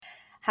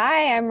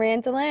Hi, I'm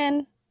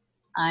Randalyn,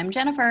 I'm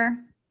Jennifer,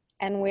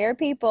 and we're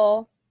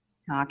people.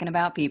 talking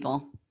about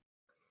people.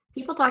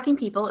 People Talking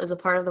People is a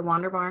part of the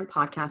Wander Barn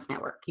Podcast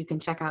Network. You can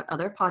check out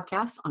other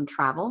podcasts on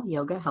travel,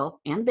 yoga, health,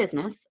 and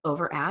business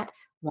over at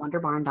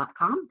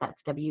wanderbarn.com. That's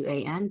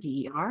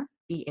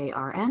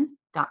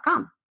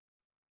WANDERBARN.com.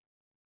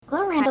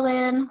 Hello, Hi.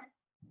 Randalyn.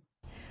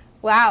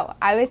 Wow,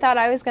 I thought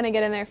I was going to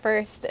get in there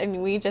first,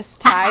 and we just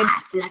tied.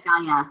 Snuck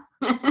on ya.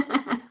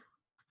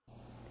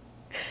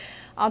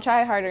 I'll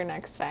try harder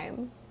next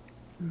time.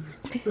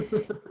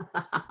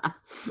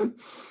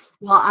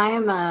 Well, I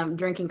am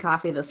drinking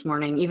coffee this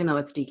morning, even though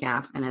it's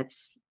decaf and it's,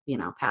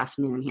 past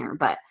noon here.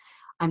 But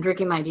I'm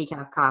drinking my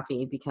decaf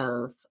coffee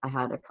because I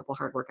had a couple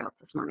hard workouts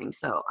this morning.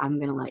 So I'm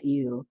going to let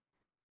you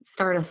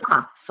start us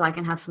off so I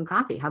can have some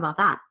coffee. How about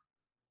that?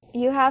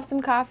 You have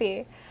some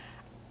coffee.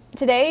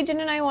 Today, Jen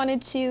and I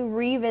wanted to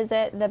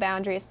revisit the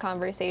boundaries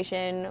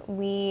conversation.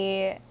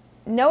 We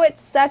know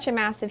it's such a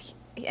massive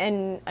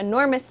and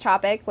enormous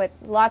topic with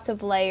lots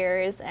of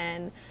layers,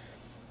 and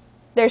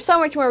there's so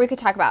much more we could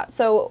talk about.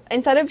 So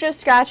instead of just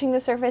scratching the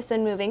surface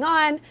and moving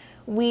on,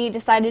 we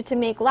decided to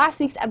make last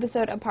week's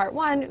episode a part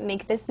one,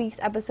 make this week's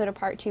episode a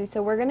part two.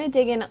 So we're going to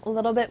dig in a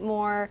little bit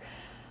more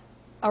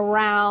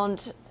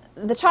around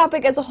the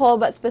topic as a whole,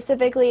 but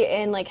specifically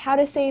in like how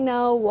to say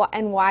no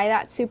and why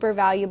that's super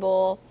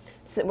valuable.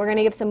 So we're going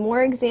to give some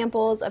more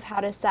examples of how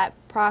to set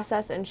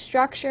process and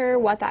structure,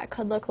 what that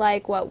could look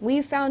like, what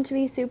we've found to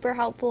be super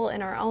helpful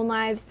in our own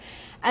lives.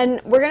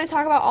 And we're going to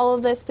talk about all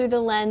of this through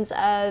the lens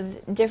of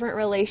different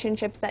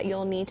relationships that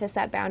you'll need to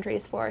set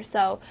boundaries for.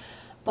 So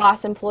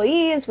boss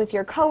employees, with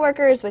your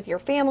coworkers, with your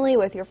family,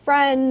 with your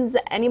friends,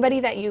 anybody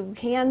that you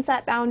can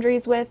set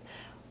boundaries with.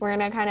 We're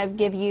going to kind of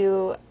give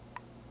you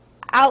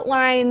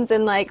outlines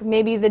and like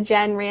maybe the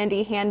Jen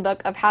Randy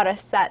handbook of how to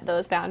set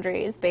those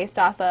boundaries based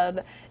off of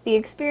the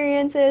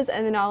experiences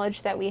and the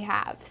knowledge that we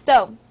have.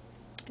 So,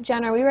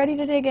 Jen, are we ready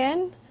to dig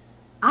in?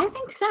 I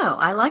think so.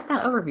 I like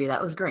that overview.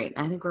 That was great.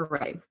 I think we're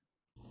ready.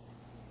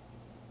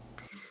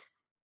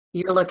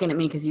 You're looking at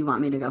me because you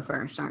want me to go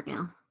first, aren't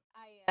you?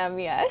 I am,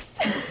 yes.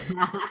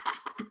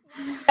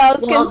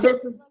 Else Well, can see me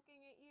looking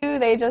at you.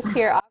 They just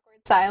hear awkward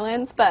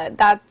silence, but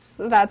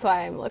that's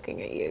why I'm looking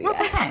at you.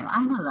 That's Yes. okay.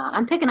 I know that.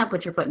 I'm picking up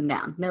what you're putting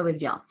down. No big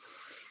deal.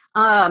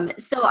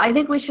 So I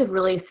think we should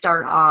really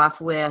start off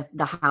with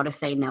the how to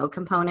say no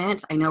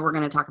component. I know we're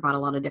going to talk about a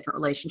lot of different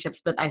relationships,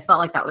 but I felt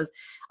like that was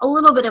a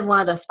little bit of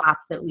one of the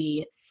spots that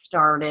we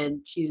started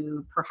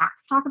to perhaps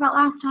talk about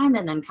last time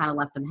and then kind of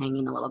left them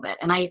hanging a little bit.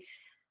 And I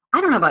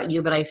don't know about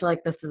you, but I feel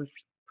like this is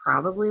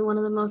probably one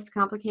of the most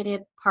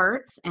complicated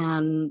parts,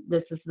 and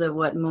this is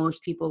what most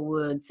people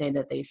would say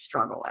that they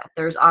struggle with.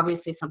 There's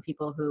obviously some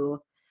people who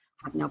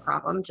have no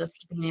problem just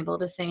being able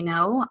to say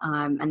no,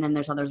 and then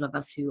there's others of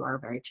us who are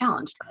very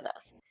challenged by this.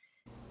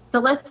 So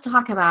let's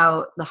talk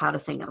about the how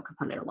to say no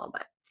component a little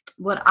bit.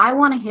 What I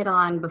want to hit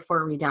on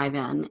before we dive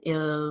in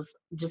is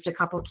just a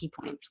couple key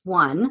points.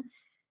 One,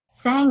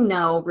 saying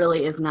no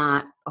really is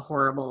not a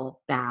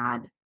horrible,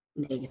 bad,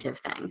 negative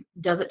thing.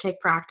 Does it take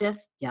practice?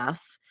 Yes.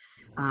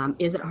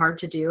 Is it hard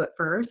to do at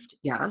first?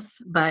 Yes.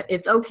 But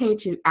it's okay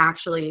to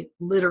actually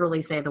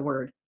literally say the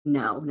word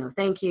no, no,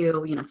 thank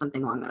you,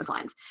 something along those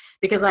lines.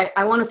 Because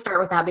I want to start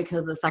with that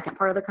because the second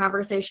part of the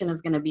conversation is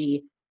going to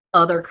be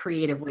other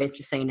creative ways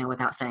to say no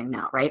without saying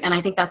no, right? And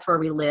I think that's where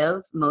we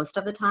live most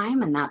of the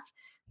time, and that's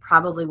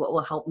probably what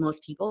will help most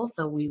people.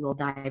 So we will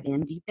dive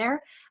in deep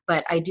there.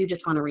 But I do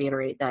just want to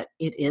reiterate that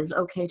it is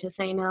okay to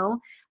say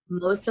no.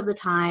 Most of the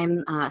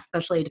time,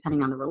 especially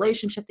depending on the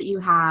relationship that you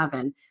have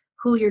and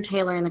who you're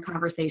tailoring the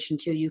conversation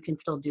to, you can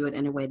still do it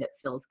in a way that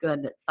feels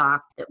good, that's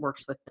soft, that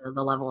works with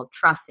the level of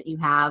trust that you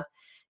have.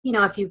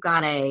 If you've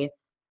got a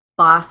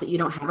boss that you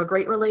don't have a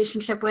great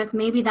relationship with,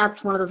 maybe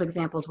that's one of those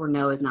examples where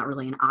no is not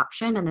really an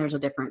option and there's a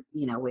different,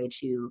 way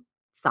to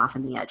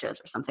soften the edges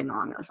or something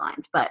along those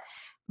lines. But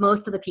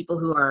most of the people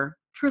who are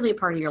truly a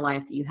part of your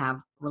life that you have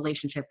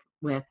relationship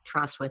with,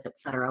 trust with,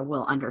 etc.,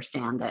 will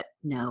understand that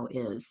no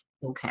is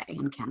okay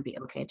and can be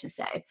okay to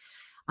say.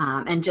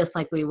 And just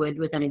like we would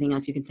with anything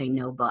else, you can say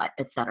no, but,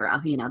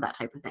 etc., that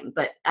type of thing.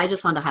 But I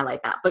just wanted to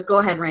highlight that. But go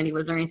ahead, Randy.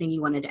 Was there anything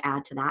you wanted to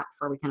add to that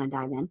before we kind of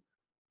dive in?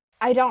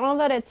 I don't know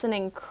that it's an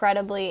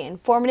incredibly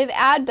informative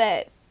ad,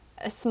 but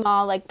a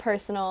small like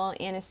personal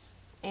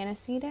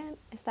antecedent.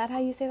 Is that how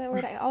you say that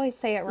word? I always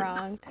say it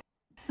wrong.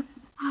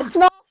 A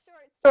small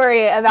short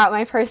story about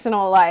my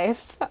personal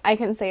life. I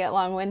can say it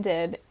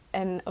long-winded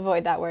and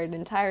avoid that word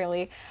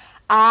entirely.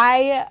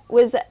 I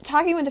was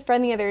talking with a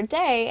friend the other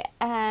day,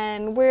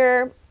 and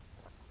we're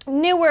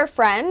newer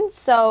friends,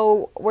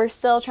 so we're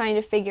still trying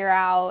to figure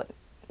out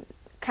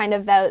kind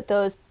of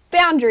those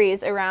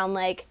boundaries around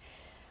like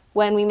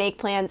when we make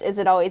plans, is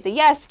it always a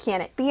yes? Can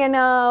it be a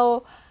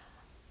no?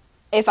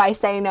 If I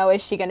say no,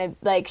 is she gonna,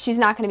 like, she's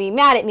not gonna be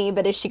mad at me,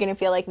 but is she gonna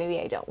feel like maybe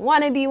I don't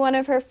want to be one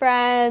of her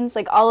friends?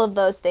 Like all of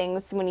those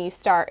things when you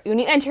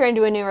enter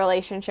into a new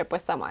relationship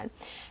with someone.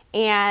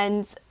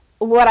 And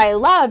what I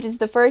loved is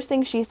the first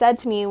thing she said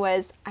to me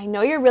was, I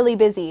know you're really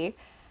busy,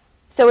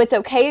 so it's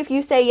okay if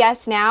you say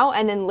yes now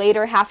and then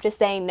later have to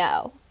say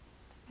no.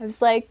 I was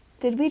like,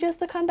 did we just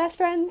become best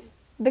friends?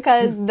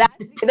 Because that,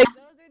 like, those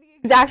are the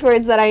exact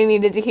words that I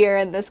needed to hear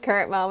in this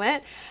current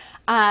moment.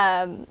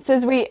 So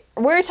as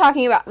we're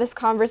talking about this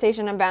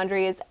conversation on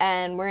boundaries,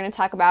 and we're going to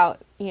talk about,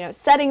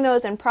 setting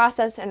those in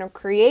process and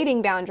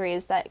creating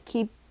boundaries that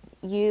keep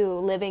you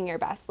living your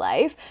best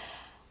life.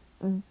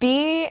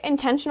 Be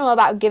intentional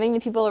about giving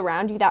the people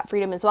around you that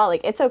freedom as well.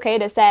 Like, it's okay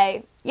to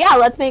say, yeah,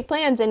 let's make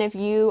plans. And if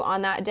you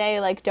on that day,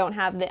 like, don't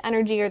have the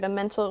energy or the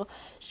mental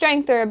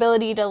strength or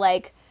ability to,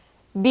 like,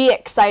 be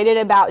excited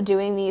about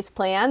doing these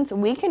plans,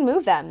 we can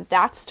move them.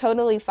 That's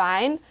totally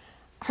fine.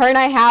 Her and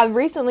I have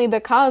recently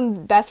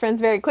become best friends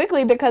very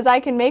quickly because I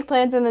can make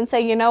plans and then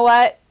say, you know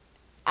what?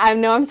 I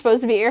know I'm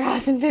supposed to be at your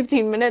house in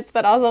 15 minutes,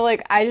 but also,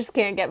 like, I just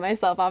can't get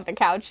myself off the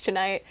couch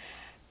tonight.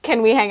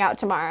 Can we hang out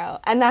tomorrow?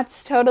 And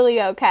that's totally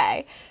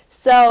okay.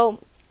 So,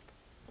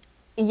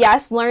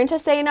 yes, learn to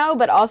say no,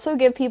 but also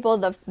give people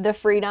the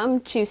freedom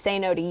to say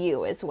no to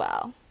you as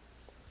well.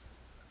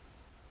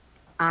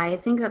 I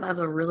think that that's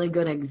a really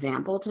good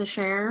example to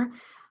share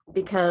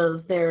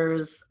because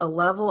there's a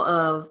level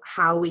of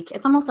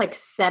it's almost like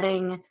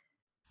setting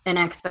an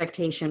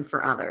expectation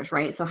for others,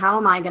 right? So how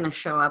am I going to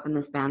show up in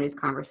this boundaries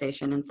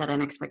conversation and set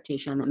an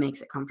expectation that makes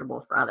it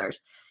comfortable for others?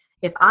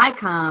 If I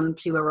come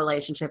to a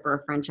relationship or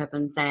a friendship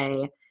and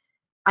say,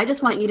 I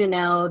just want you to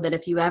know that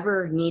if you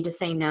ever need to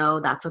say no,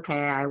 that's okay.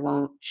 I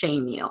won't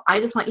shame you. I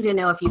just want you to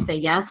know if you say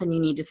yes and you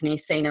need to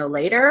say no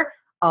later,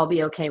 I'll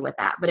be okay with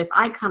that. But if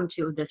I come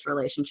to this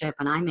relationship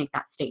and I make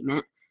that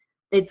statement,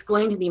 it's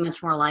going to be much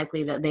more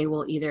likely that they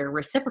will either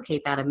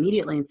reciprocate that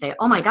immediately and say,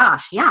 oh my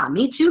gosh, yeah,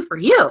 me too for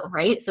you,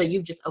 right? So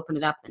you've just opened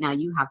it up that now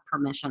you have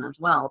permission as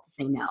well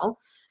to say no.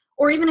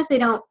 Or even if they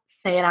don't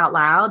say it out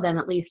loud, then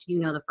at least you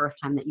know the first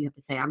time that you have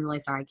to say, I'm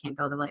really sorry, I can't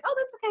go. They're like, oh,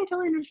 that's okay, I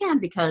totally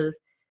understand, because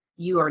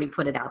you already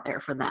put it out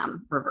there for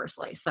them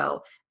reversely. So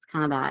it's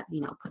kind of that,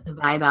 put the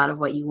vibe out of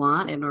what you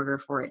want in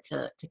order for it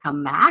to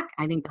come back.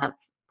 I think that's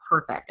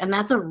perfect. And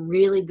that's a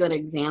really good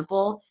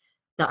example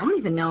that I don't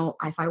even know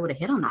if I would have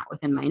hit on that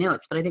within my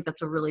notes, but I think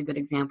that's a really good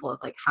example of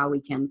like how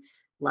we can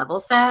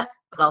level set,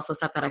 but also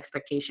set that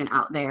expectation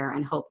out there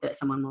and hope that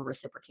someone will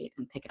reciprocate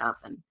and pick it up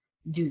and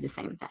do the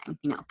same thing.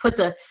 Put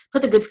the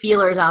good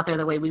feelers out there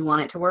the way we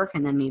want it to work,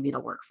 and then maybe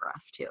it'll work for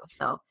us too.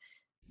 So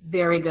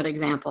very good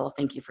example.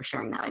 Thank you for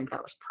sharing that. I think that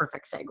was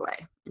perfect segue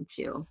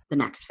into the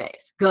next phase.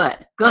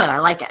 Good. I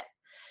like it.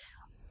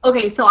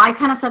 Okay, so I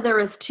kind of said there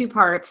was two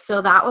parts.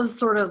 So that was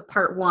sort of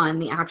part one,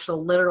 the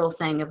actual literal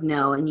saying of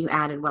no, and you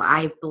added what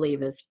I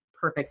believe is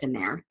perfect in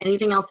there.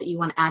 Anything else that you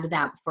want to add to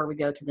that before we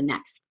go to the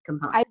next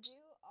component? I do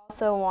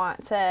also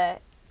want to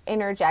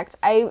interject.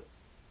 I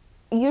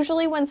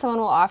usually, when someone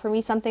will offer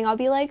me something, I'll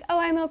be like, oh,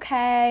 I'm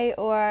okay,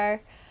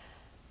 or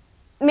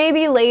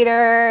maybe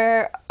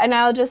later, and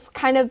I'll just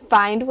kind of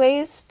find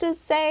ways to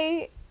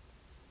say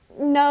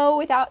no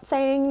without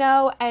saying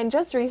no. And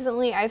just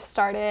recently I've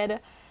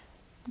started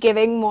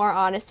giving more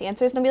honest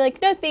answers, and I'll be like,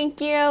 no,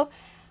 thank you.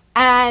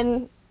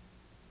 And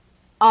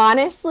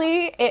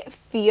honestly, it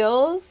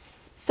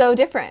feels so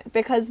different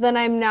because then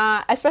I'm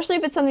not, especially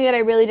if it's something that I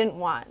really didn't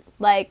want.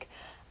 Like,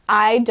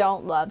 I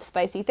don't love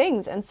spicy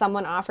things, and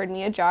someone offered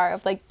me a jar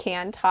of like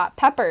canned hot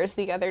peppers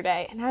the other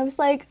day, and I was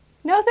like,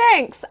 no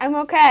thanks, I'm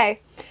okay.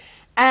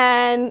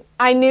 And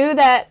I knew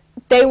that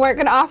they weren't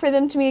going to offer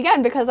them to me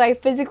again because I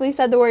physically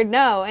said the word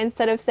no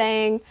instead of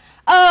saying,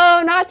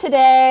 oh, not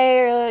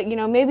today,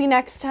 or, maybe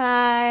next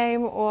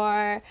time,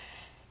 or,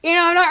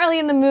 I'm not really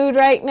in the mood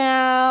right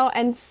now.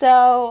 And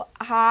so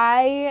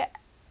I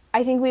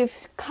think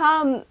we've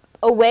come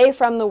away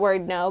from the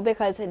word no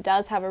because it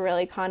does have a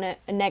really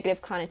a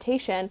negative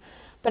connotation.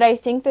 But I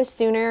think the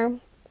sooner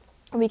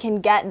we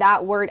can get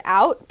that word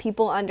out,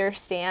 people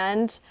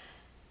understand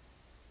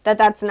that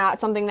that's not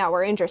something that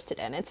we're interested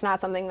in. It's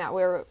not something that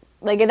we're,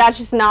 like, that's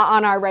just not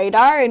on our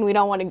radar, and we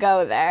don't want to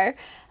go there.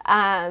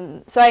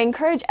 So I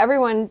encourage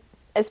everyone,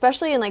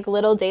 especially in like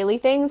little daily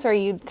things where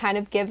you kind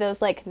of give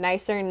those like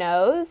nicer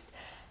no's,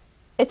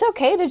 it's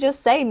okay to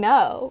just say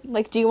no.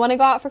 Like, do you want to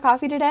go out for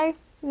coffee today?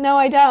 No,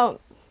 I don't.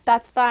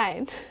 That's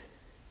fine.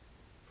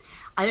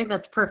 I think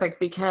that's perfect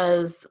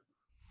because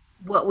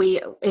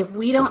if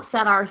we don't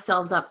set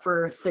ourselves up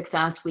for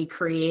success, we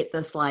create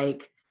this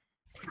like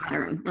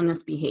pattern and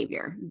this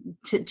behavior.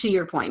 To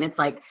your point, it's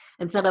like,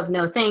 instead of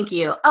no thank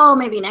you, oh,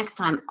 maybe next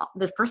time.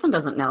 This person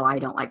doesn't know I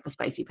don't like the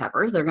spicy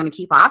peppers. They're going to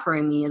keep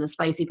offering me the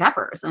spicy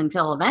peppers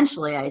until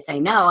eventually I say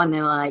no, and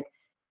they're like,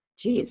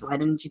 geez, why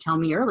didn't you tell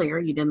me earlier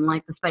you didn't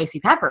like the spicy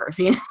peppers?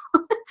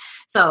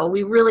 So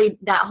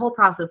that whole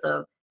process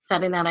of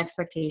setting that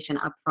expectation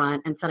up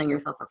front and setting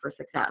yourself up for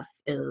success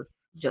is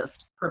just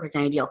perfect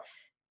and ideal.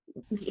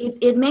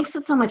 It makes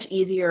it so much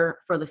easier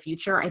for the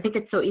future. I think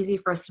it's so easy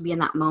for us to be in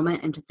that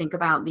moment and to think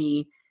about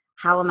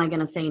how am I going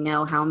to say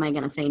no? How am I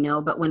going to say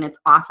no? But when it's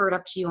offered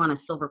up to you on a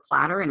silver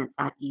platter and it's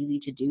that easy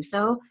to do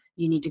so,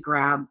 you need to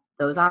grab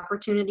those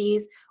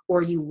opportunities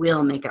or you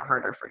will make it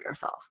harder for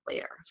yourself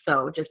later.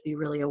 So just be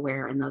really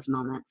aware in those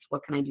moments.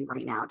 What can I do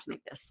right now to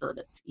make this so that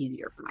it's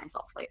easier for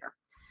myself later?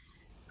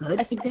 Good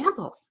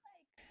example.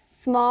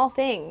 small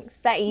things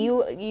that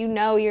you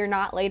know you're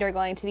not later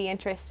going to be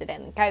interested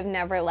in. Like, I've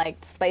never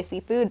liked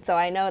spicy food, so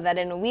I know that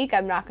in a week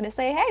I'm not going to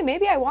say, hey,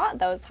 maybe I want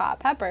those hot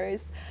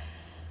peppers.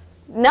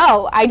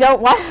 No, I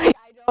don't want, I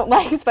don't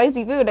like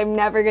spicy food. I'm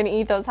never going to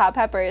eat those hot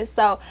peppers.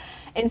 So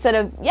instead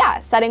of,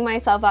 setting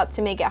myself up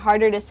to make it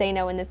harder to say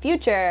no in the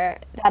future,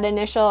 that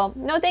initial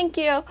no thank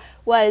you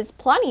was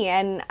plenty.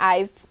 And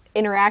I've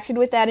interacted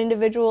with that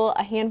individual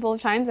a handful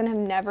of times and have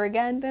never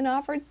again been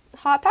offered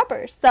hot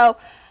peppers. So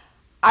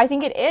I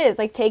think it is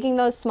like taking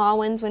those small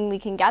wins when we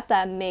can get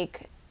them,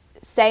 make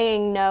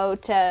saying no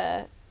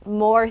to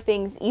more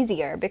things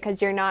easier,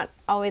 because you're not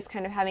always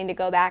kind of having to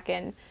go back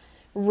and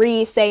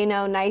say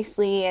no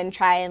nicely and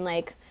try and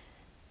like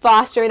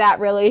foster that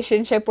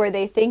relationship where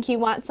they think you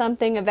want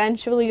something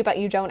eventually, but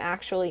you don't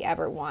actually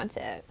ever want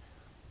it.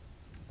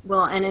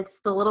 Well, and it's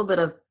the little bit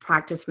of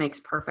practice makes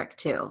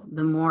perfect too.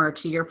 The more,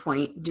 to your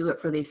point, do it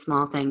for these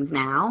small things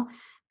now,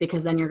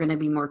 because then you're going to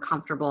be more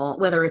comfortable,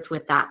 whether it's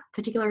with that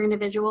particular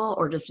individual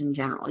or just in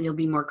general, you'll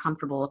be more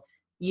comfortable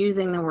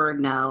using the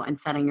word no and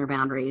setting your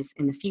boundaries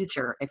in the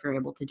future if you're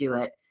able to do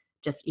it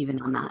just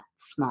even on that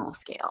small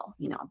scale,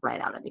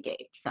 right out of the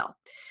gate. So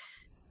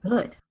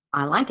good.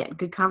 I like it.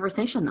 Good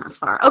conversation thus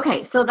far.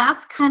 Okay, so that's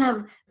kind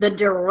of the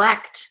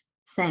direct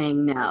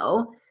saying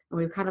no.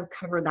 We've kind of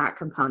covered that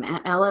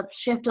component. Now let's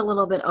shift a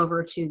little bit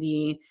over to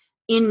the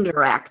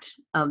indirect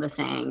of the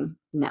saying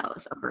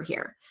no's over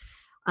here.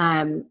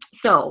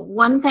 So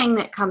one thing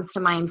that comes to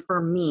mind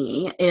for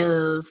me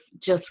is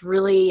just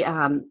really,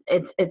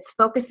 it's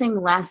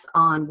focusing less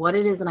on what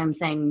it is that I'm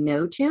saying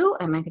no to,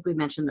 and I think we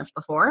mentioned this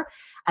before,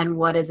 and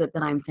what is it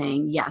that I'm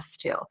saying yes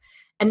to.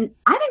 And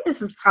I think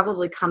this has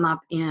probably come up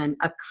in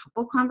a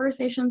couple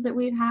conversations that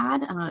we've had,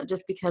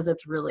 just because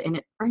it's really, and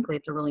frankly,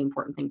 it's a really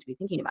important thing to be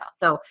thinking about.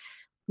 So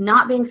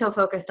not being so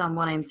focused on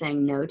what I'm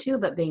saying no to,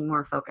 but being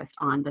more focused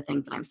on the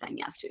things that I'm saying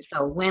yes to.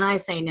 So when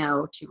I say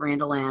no to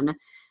Randall Lynn,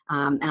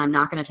 and I'm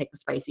not going to take the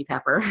spicy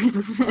pepper,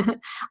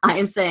 I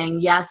am saying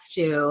yes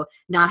to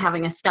not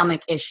having a stomach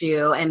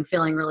issue and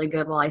feeling really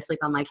good while I sleep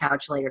on my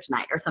couch later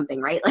tonight or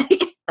something, right? Like,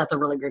 that's a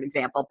really good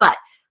example, but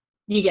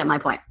you get my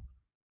point.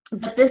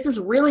 But this is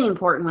really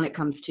important when it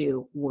comes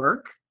to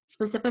work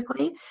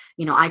specifically.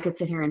 I could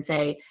sit here and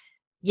say,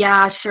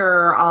 yeah,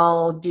 sure,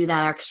 I'll do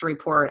that extra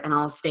report and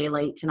I'll stay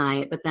late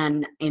tonight. But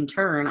then in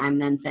turn, I'm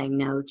then saying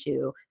no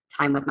to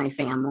time with my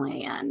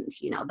family and,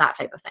 that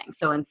type of thing.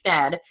 So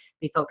instead,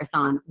 be focused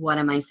on what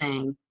am I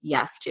saying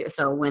yes to.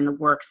 So when the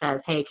work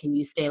says, hey, can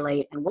you stay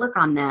late and work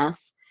on this?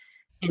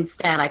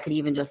 Instead, I could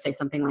even just say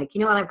something like,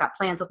 I've got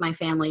plans with my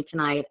family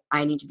tonight.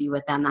 I need to be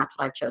with them. That's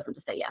what I've chosen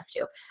to say yes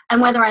to.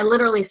 And whether I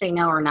literally say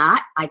no or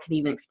not, I could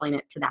even explain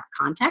it to that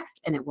context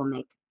and it will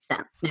make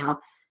sense. Now,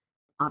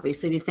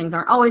 obviously, these things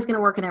aren't always going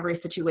to work in every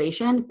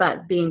situation,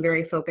 but being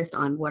very focused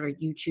on what are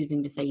you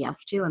choosing to say yes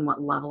to and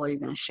what level are you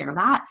going to share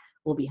that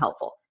will be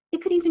helpful.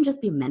 It could even just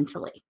be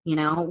mentally,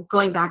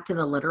 going back to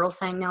the literal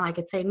saying no, I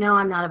could say, no,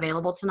 I'm not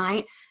available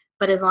tonight.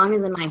 But as long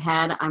as in my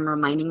head, I'm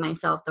reminding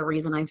myself the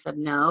reason I said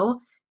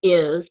no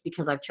is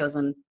because I've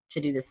chosen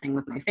to do this thing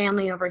with my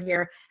family over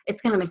here,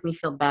 it's going to make me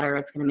feel better.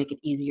 It's going to make it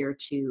easier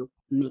to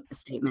make the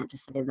statement, to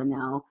say the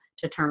no,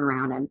 to turn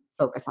around and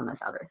focus on this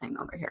other thing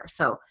over here.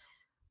 So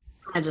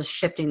kind of just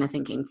shifting the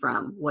thinking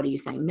from what are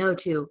you saying no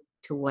to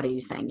what are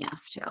you saying yes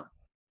to.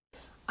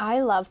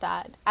 I love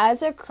that.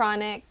 As a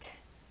chronic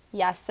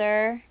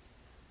yeser,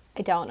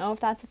 I don't know if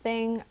that's a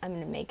thing. I'm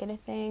going to make it a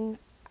thing.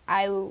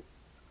 I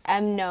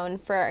am known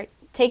for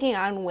taking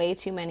on way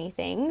too many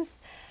things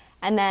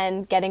and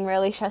then getting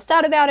really stressed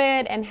out about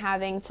it and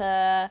having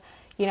to,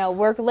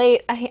 work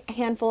late a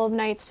handful of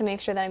nights to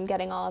make sure that I'm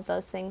getting all of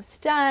those things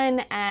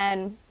done.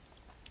 And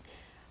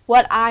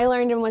what I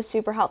learned and was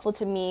super helpful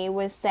to me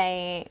was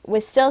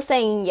still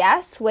saying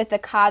yes, with the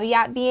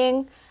caveat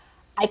being,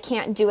 I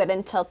can't do it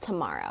until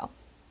tomorrow.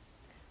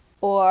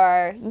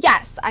 Or,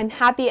 yes, I'm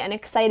happy and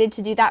excited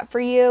to do that for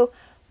you,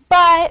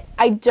 but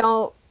I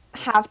don't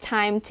have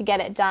time to get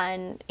it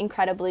done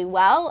incredibly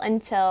well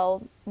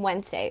until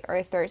Wednesday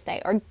or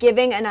Thursday. Or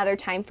giving another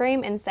time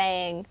frame and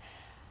saying,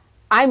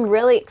 I'm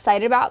really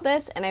excited about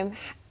this and I'm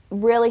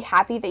really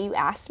happy that you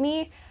asked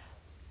me.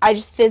 I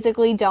just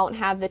physically don't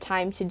have the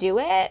time to do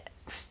it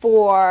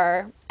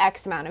for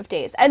X amount of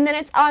days. And then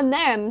it's on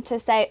them to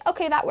say,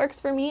 okay, that works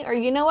for me. Or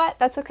you know what,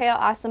 that's okay, I'll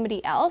ask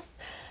somebody else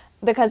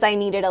because I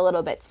need it a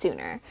little bit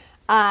sooner.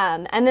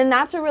 And then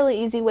that's a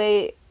really easy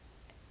way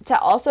to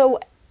also,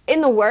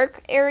 in the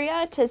work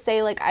area, to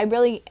say, like, I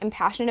really am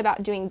passionate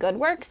about doing good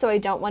work, so I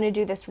don't want to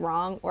do this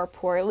wrong or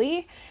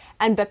poorly.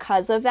 And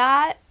because of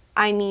that,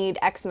 I need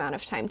X amount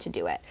of time to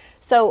do it.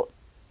 So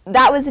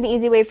that was an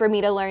easy way for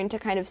me to learn to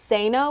kind of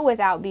say no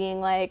without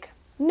being like,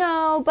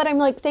 no, but I'm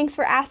like, thanks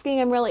for asking,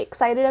 I'm really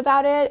excited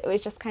about it. It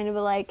was just kind of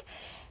like,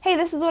 hey,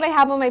 this is what I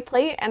have on my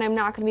plate and I'm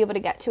not going to be able to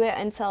get to it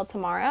until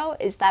tomorrow.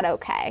 Is that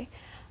okay?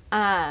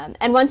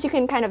 And once you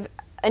can kind of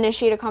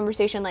initiate a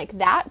conversation like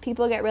that,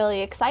 people get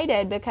really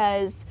excited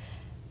because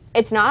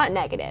it's not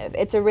negative.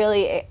 It's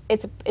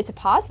a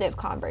positive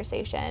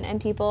conversation,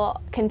 and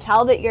people can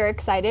tell that you're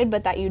excited,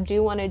 but that you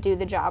do want to do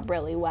the job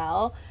really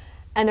well.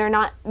 and they're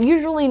not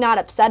usually not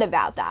upset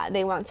about that.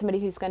 They want somebody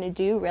who's going to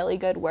do really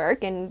good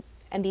work and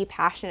be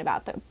passionate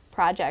about the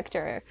project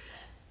or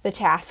the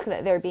task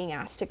that they're being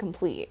asked to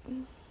complete.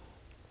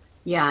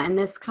 Yeah, and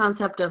this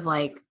concept of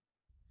like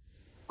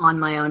on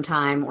my own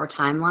time or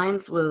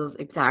timelines was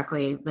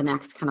exactly the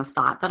next kind of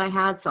thought that I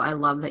had. So I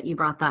love that you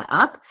brought that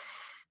up,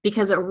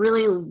 because it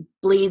really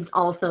bleeds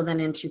also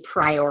then into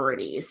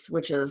priorities,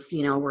 which is,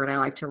 you know, a word I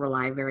like to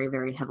rely very,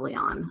 very heavily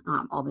on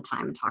all the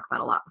time and talk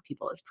about a lot with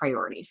people, is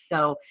priorities.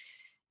 So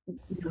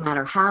no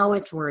matter how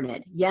it's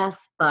worded, yes,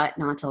 but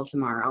not till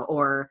tomorrow,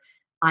 or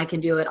I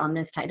can do it on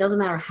this time. It doesn't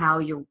matter how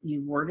you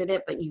worded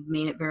it, but you've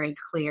made it very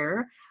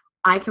clear.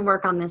 I can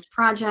work on this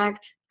project.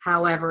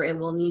 However, it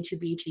will need to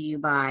be to you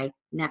by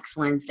next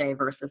Wednesday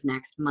versus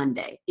next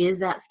Monday. Is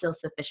that still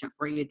sufficient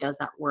for you? Does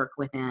that work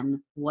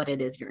within what it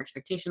is your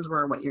expectations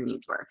were, what your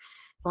needs were?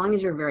 As long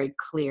as you're very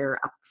clear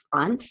up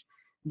front,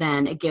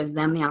 then it gives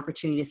them the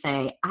opportunity to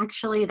say,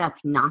 actually, that's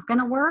not going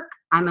to work.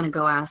 I'm going to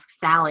go ask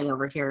Sally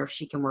over here if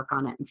she can work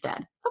on it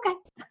instead. Okay,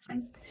 that's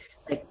fine.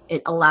 Like,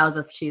 it allows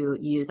us to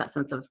use that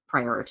sense of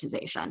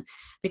prioritization,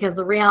 because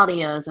the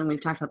reality is, and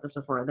we've talked about this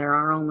before, there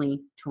are only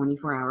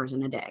 24 hours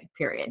in a day,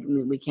 period. I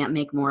mean, we can't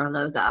make more of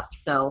those up.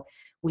 So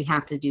we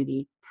have to do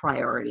the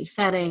priority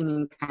setting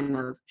and kind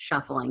of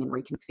shuffling and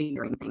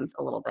reconfiguring things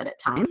a little bit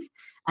at times.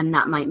 And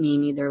that might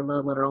mean either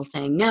the literal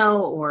saying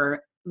no,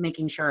 or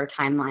making sure our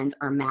timelines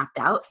are mapped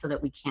out so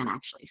that we can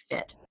actually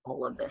fit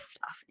all of this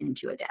stuff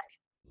into a day.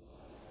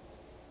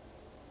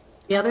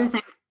 The other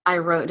thing I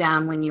wrote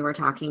down when you were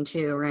talking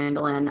to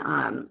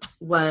Randolyn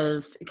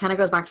was, it kind of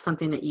goes back to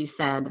something that you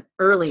said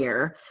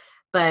earlier,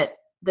 but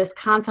this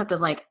concept of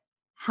like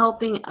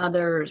helping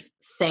others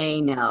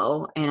say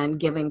no and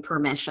giving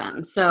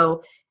permission.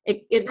 So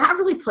that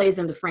really plays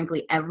into,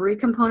 frankly, every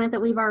component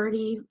that we've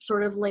already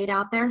sort of laid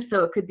out there.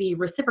 So it could be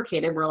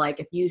reciprocated, where like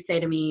if you say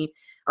to me,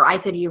 or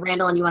I say to you,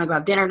 Randolyn, you want to go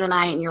have dinner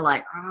tonight, and you're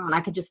like, oh, and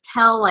I could just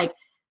tell, like,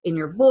 in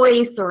your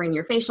voice or in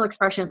your facial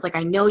expressions, like,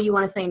 I know you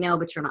want to say no,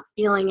 but you're not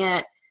feeling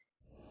it.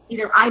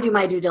 Either I do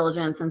my due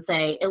diligence and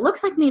say, it looks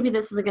like maybe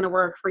this isn't going to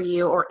work for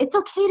you, or it's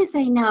okay to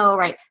say no,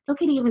 right? It's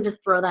okay to even just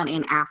throw that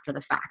in after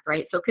the fact,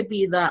 right? So it could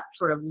be that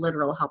sort of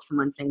literal help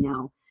someone say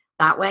no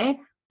that way.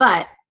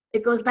 But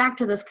it goes back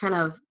to this kind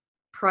of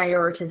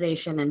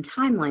prioritization and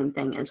timeline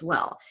thing as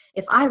well.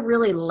 If I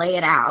really lay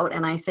it out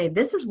and I say,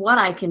 this is what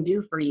I can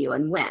do for you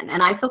and when,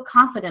 and I feel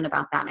confident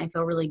about that and I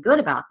feel really good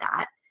about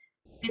that,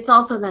 it's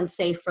also then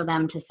safe for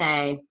them to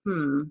say,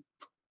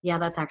 yeah,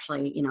 that's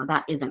actually, you know,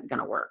 that isn't going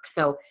to work.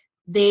 So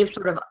they've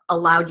sort of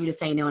allowed you to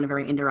say no in a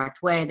very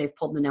indirect way. They've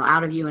pulled the no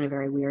out of you in a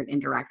very weird,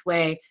 indirect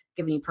way,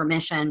 giving you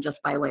permission just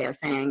by way of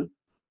saying,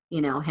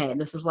 you know, hey,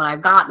 this is what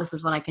I've got. This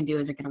is what I can do.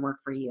 Is it going to work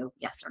for you?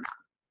 Yes or no?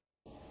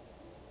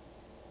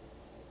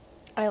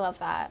 I love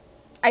that.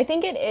 I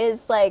think it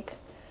is like,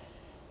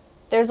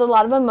 there's a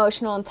lot of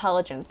emotional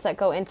intelligence that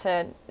go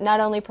into not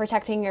only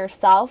protecting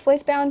yourself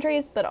with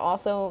boundaries, but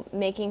also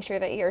making sure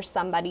that you're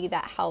somebody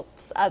that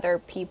helps other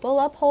people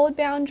uphold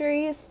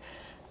boundaries.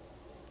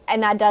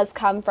 And that does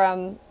come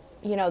from,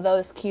 you know,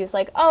 those cues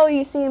like, oh,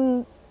 you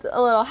seem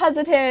a little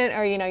hesitant,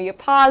 or, you know, you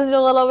paused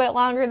a little bit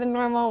longer than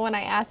normal when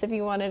I asked if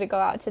you wanted to go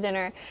out to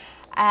dinner.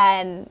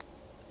 And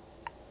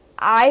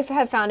I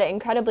have found it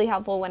incredibly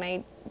helpful when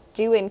I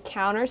do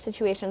encounter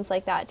situations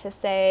like that to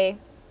say,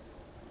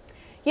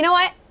 you know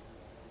what,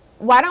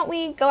 why don't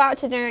we go out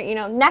to dinner, you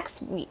know,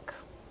 next week,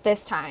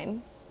 this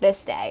time,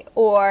 this day,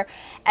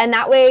 and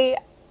that way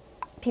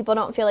people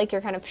don't feel like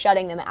you're kind of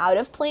shutting them out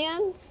of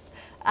plans.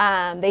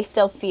 They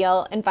still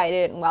feel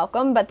invited and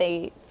welcome, but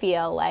they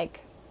feel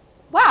like,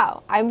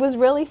 wow, I was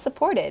really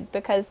supported,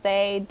 because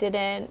they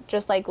didn't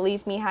just like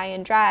leave me high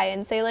and dry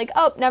and say like,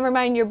 oh, never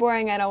mind, you're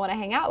boring, I don't want to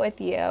hang out with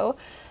you.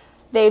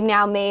 They've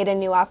now made a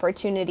new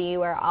opportunity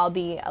where I'll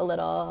be a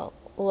little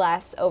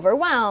less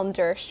overwhelmed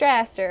or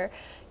stressed, or,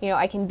 you know,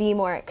 I can be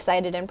more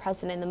excited and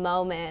present in the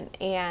moment.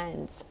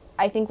 And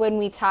I think when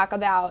we talk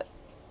about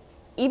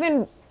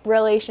even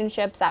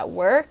relationships at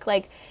work,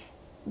 like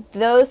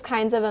those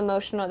kinds of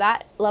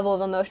that level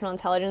of emotional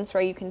intelligence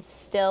where you can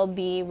still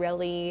be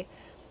really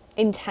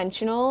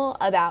intentional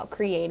about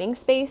creating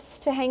space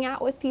to hang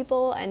out with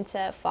people and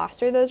to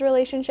foster those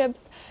relationships,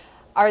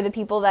 are the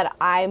people that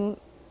I'm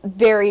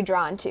very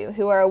drawn to,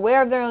 who are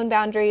aware of their own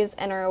boundaries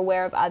and are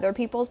aware of other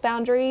people's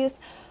boundaries.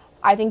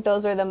 I think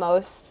those are the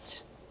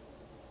most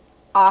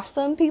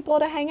awesome people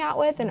to hang out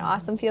with, and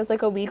awesome feels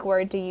like a weak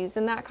word to use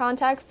in that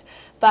context,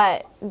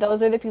 but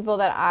those are the people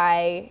that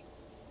I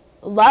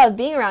love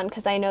being around,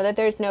 because I know that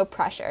there's no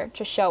pressure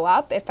to show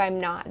up if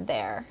I'm not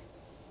there.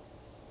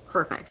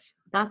 Perfect.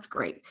 That's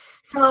great.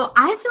 So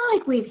I feel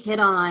like we've hit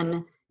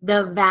on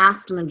the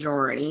vast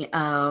majority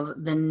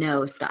of the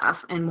no stuff,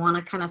 and want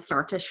to kind of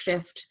start to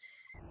shift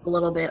a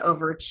little bit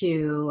over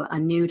to a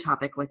new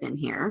topic within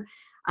here.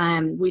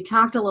 We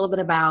talked a little bit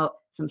about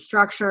some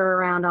structure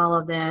around all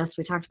of this.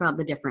 We talked about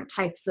the different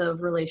types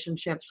of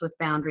relationships with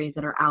boundaries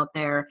that are out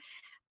there.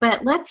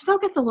 But let's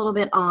focus a little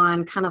bit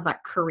on kind of that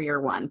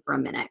career one for a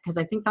minute,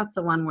 because I think that's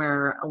the one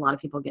where a lot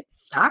of people get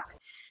stuck.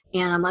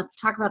 And let's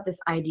talk about this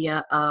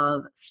idea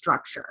of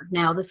structure.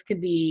 Now, this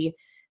could be,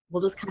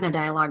 we'll just kind of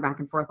dialogue back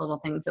and forth, little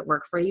things that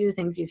work for you,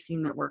 things you've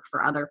seen that work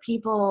for other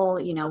people.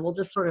 We'll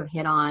just sort of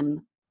hit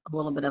on a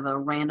little bit of a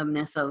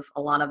randomness of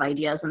a lot of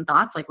ideas and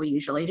thoughts like we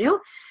usually do.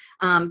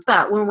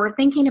 But when we're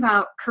thinking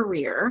about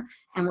career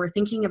and we're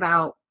thinking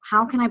about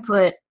how can I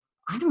put,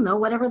 I don't know,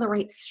 whatever the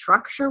right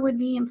structure would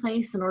be in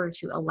place in order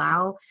to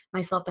allow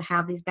myself to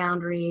have these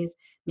boundaries,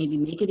 maybe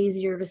make it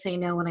easier to say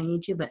no when I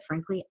need to, but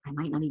frankly, I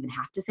might not even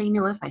have to say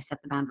no if I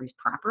set the boundaries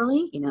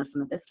properly,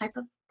 some of this type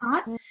of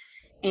thought,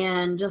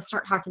 and just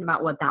start talking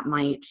about what that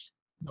might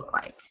look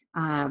like.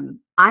 I'm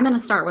going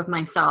to start with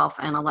myself,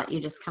 and I'll let you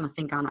just kind of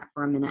think on it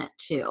for a minute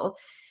too.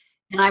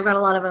 And I've got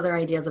a lot of other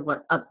ideas of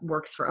what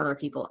works for other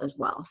people as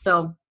well.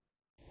 So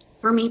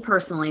for me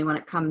personally, when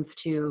it comes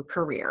to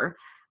career,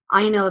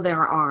 I know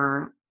there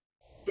are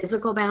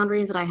physical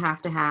boundaries that I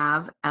have to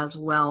have, as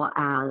well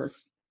as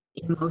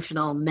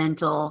emotional,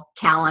 mental,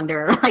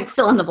 calendar, like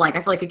fill in the blank.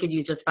 I feel like I could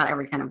use just about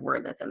every kind of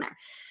word that's in there.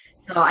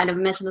 So I've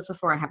mentioned this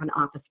before. I have an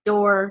office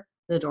door.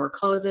 The door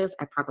closes.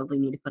 I probably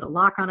need to put a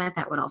lock on it.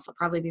 That would also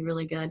probably be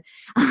really good.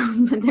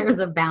 But there's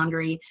a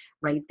boundary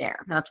right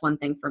there. That's one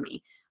thing for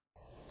me.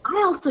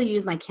 I also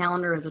use my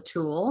calendar as a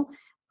tool,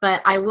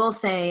 but I will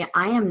say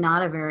I am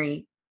not a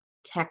very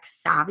tech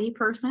savvy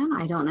person.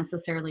 I don't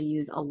necessarily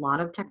use a lot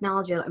of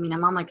technology. I mean,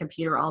 I'm on my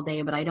computer all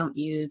day, but I don't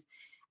use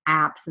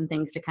apps and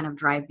things to kind of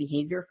drive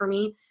behavior for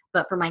me.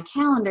 But for my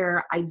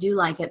calendar, I do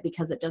like it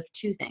because it does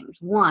two things.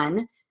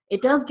 One,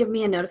 it does give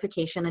me a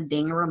notification, a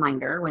ding, a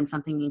reminder when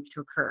something needs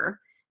to occur.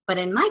 But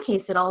in my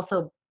case, it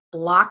also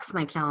blocks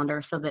my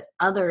calendar so that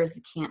others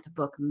can't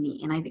book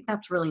me. And I think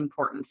that's really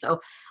important. So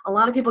a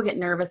lot of people get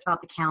nervous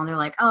about the calendar,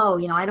 like, oh,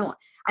 I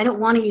don't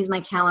want to use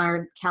my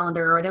calendar,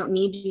 or I don't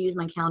need to use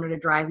my calendar to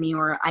drive me,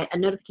 or a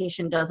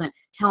notification doesn't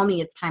tell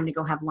me it's time to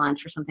go have lunch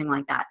or something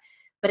like that.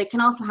 But it can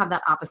also have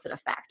that opposite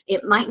effect.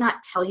 It might not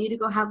tell you to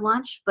go have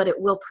lunch, but it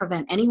will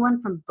prevent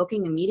anyone from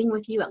booking a meeting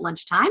with you at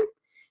lunchtime.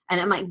 And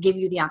it might give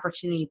you the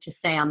opportunity to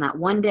say on that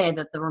one day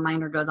that the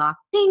reminder goes off,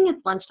 ding,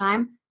 it's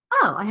lunchtime.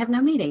 Oh, I have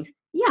no meetings.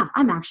 Yeah,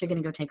 I'm actually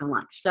going to go take a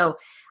lunch. So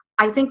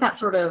I think that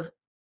sort of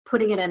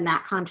putting it in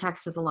that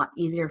context is a lot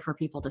easier for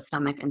people to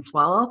stomach and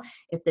swallow.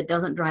 If it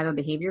doesn't drive a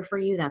behavior for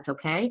you, that's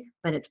okay,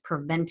 but it's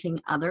preventing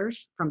others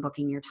from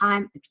booking your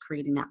time. It's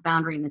creating that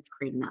boundary and it's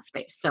creating that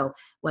space. So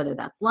whether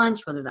that's lunch,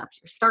 whether that's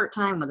your start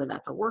time, whether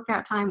that's a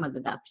workout time,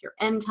 whether that's your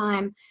end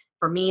time,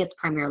 for me, it's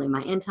primarily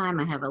my end time.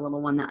 I have a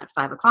little one that at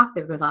 5 o'clock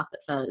that goes off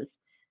that says,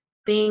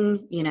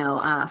 bing,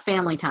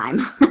 family time.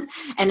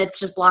 And it's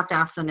just blocked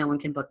off so no one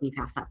can book me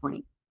past that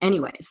point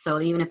anyway. So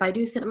even if I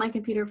do sit at my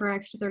computer for an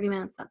extra 30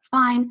 minutes, that's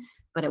fine,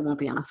 but it won't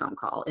be on a phone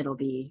call. It'll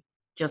be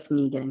just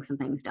me getting some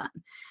things done.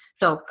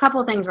 So a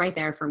couple of things right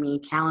there for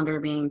me,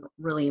 calendar being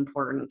really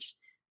important.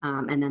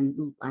 And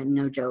then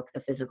no joke,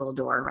 the physical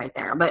door right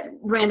there. But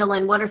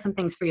Randall, what are some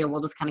things for you?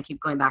 We'll just kind of keep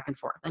going back and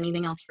forth.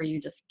 Anything else for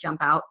you just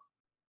jump out?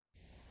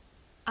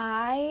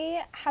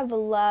 I have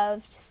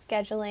loved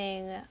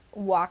scheduling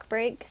walk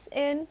breaks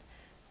in.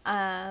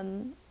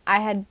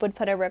 Would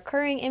put a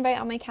recurring invite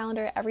on my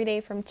calendar every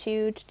day from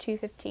 2 to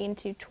 2:15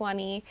 to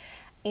 20,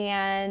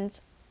 and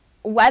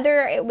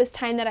whether it was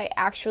time that I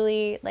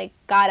actually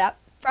got up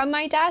from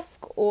my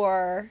desk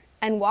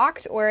and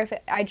walked, or if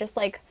I just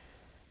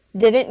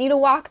didn't need to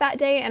walk that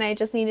day and I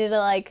just needed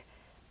to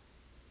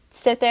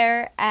sit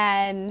there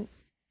and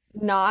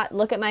not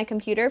look at my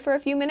computer for a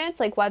few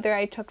minutes, whether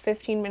I took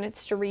 15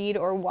 minutes to read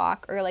or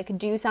walk or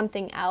do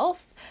something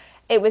else,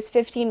 it was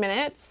 15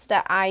 minutes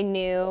that I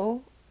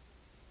knew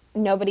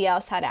nobody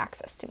else had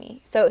access to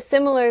me. So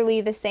similarly,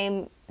 the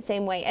same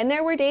way. And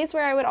there were days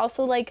where I would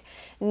also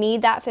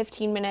need that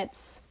 15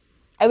 minutes.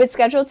 I would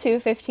schedule 2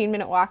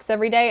 15-minute walks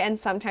every day, and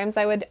sometimes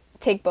I would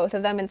take both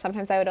of them and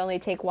sometimes I would only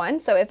take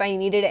one. So if I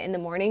needed it in the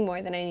morning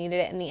more than I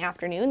needed it in the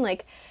afternoon,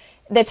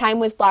 the time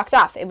was blocked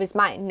off. It was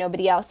mine.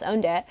 Nobody else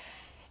owned it.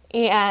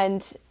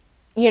 And,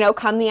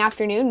 come the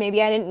afternoon,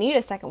 maybe I didn't need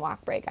a second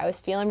walk break. I was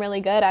feeling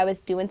really good. I was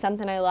doing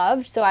something I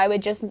loved. So I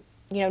would just,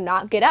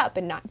 not get up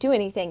and not do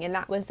anything. And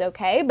that was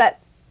okay. But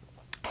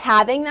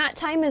having that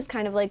time is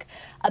kind of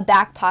a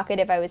back pocket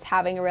if I was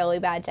having a really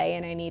bad day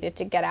and I needed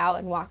to get out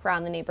and walk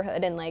around the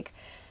neighborhood and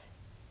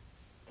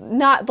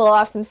not blow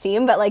off some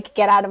steam, but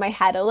get out of my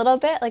head a little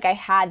bit. I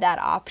had that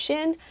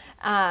option.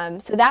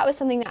 So that was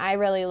something that I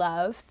really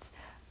loved.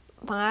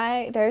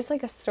 There's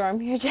a storm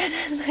here, Jen,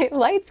 and my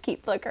lights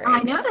keep flickering. I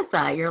noticed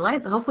that. Your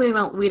lights, hopefully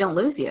we don't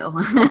lose you.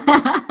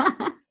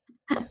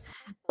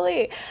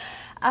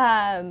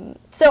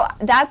 So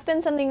that's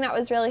been something that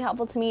was really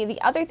helpful to me. The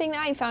other thing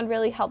that I found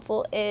really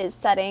helpful is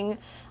setting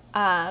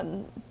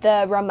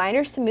the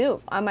reminders to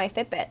move on my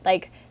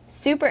Fitbit.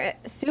 Super,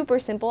 super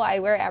simple. I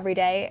wear it every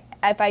day.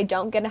 If I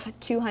don't get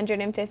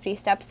 250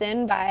 steps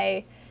in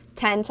by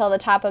 10 till the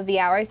top of the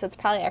hour, so it's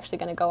probably actually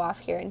going to go off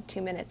here in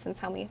 2 minutes and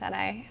tell me that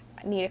I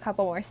need a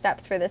couple more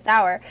steps for this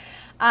hour.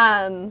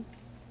 But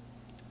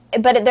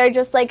they're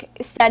just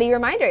steady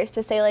reminders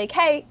to say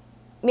hey,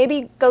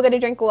 maybe go get a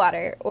drink of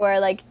water or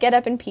get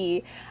up and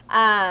pee.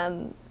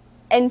 And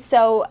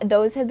so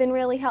those have been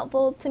really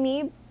helpful to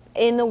me.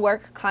 in the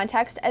work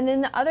context. And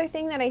then the other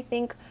thing that I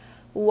think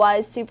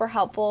was super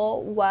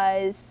helpful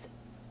was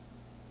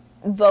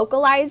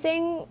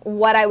vocalizing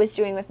what I was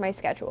doing with my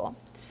schedule.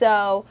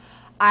 So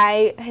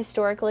I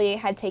historically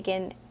had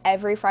taken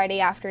every Friday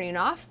afternoon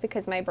off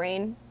because my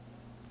brain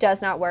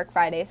does not work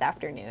Fridays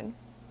afternoon.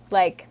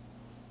 Like,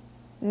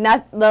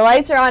 the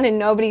lights are on and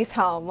nobody's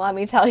home, let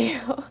me tell you.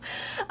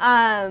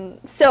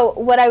 So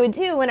what I would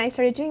do when I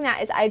started doing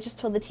that is I just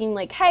told the team,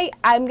 like, hey,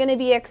 I'm going to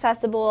be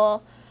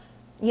accessible,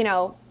 you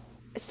know,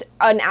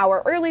 an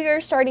hour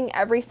earlier starting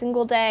every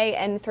single day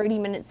and 30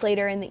 minutes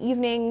later in the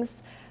evenings.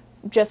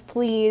 Just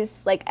please,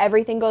 like,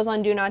 everything goes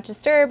on Do Not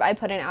Disturb. I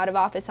put an out of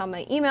office on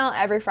my email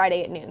every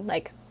Friday at noon.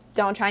 Like,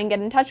 don't try and get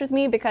in touch with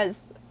me because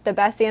the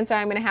best answer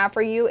I'm going to have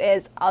for you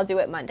is I'll do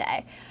it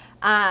Monday.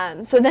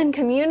 So then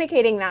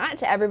communicating that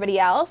to everybody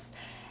else,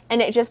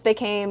 and it just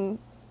became,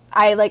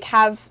 I like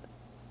have,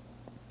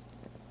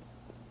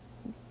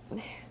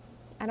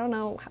 I don't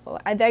know,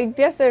 I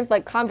guess there's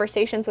like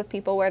conversations with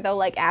people where they'll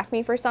like ask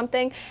me for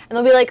something and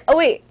they'll be like, oh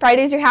wait,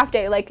 Friday's your half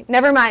day, like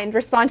never mind,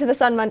 respond to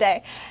this on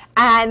Monday.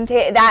 And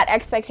that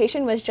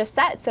expectation was just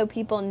set so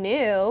people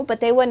knew,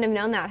 but they wouldn't have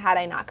known that had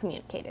I not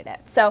communicated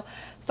it. So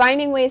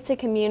finding ways to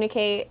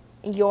communicate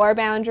your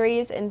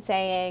boundaries and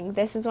saying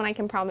this is when I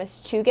can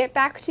promise to get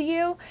back to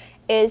you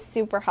is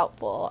super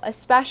helpful,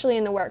 especially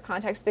in the work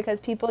context,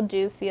 because people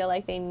do feel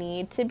like they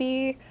need to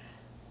be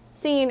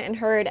seen and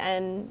heard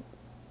and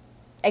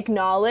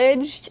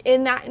acknowledged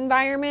in that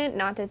environment.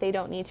 Not that they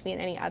don't need to be in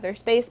any other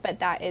space, but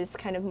that is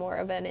kind of more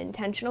of an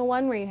intentional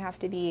one where you have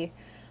to be,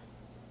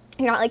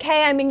 you're not like,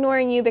 hey, I'm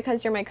ignoring you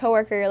because you're my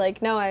coworker. You're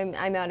like, no,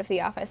 I'm out of the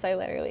office. I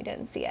literally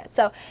didn't see it.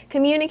 So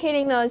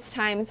communicating those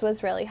times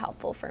was really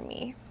helpful for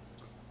me.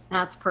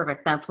 That's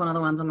perfect. That's one of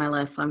the ones on my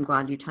list. So I'm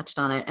glad you touched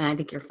on it. And I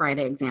think your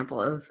Friday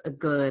example is a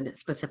good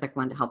specific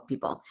one to help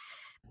people.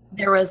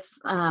 There was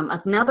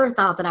another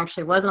thought that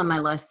actually wasn't on my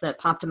list that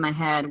popped in my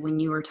head when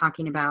you were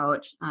talking about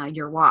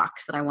your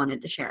walks that I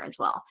wanted to share as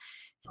well.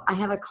 I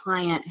have a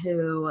client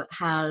who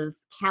has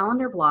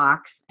calendar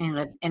blocks,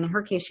 and in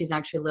her case, she's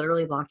actually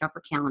literally blocked out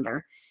her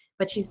calendar,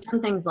 but she's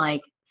done things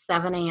like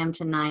 7 a.m.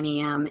 to 9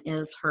 a.m.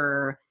 is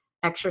her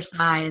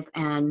exercise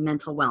and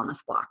mental wellness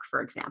block,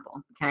 for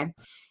example, okay?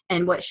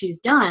 And what she's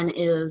done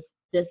is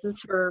this is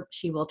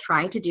she will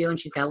try to do, and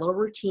she's got a little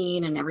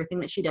routine and everything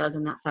that she does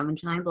in that 7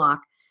 to 9 block.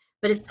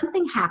 But if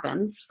something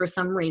happens for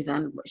some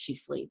reason, she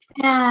sleeps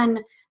in,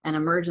 an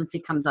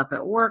emergency comes up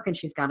at work and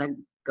she's got to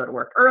go to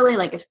work early,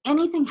 like if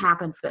anything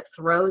happens that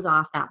throws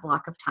off that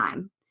block of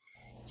time,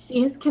 she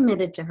is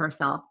committed to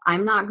herself.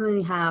 I'm not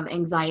going to have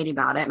anxiety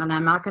about it, and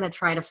I'm not going to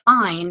try to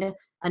find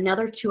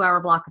another 2-hour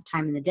block of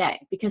time in the day,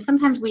 because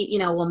sometimes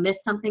we'll miss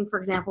something. For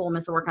example, we'll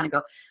miss a work on and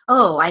go,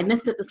 oh, I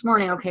missed it this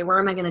morning. Okay, where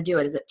am I going to do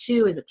it? Is it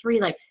 2? Is it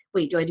 3? Like,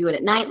 wait, do I do it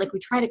at night? Like, we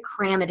try to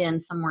cram it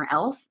in somewhere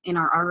else in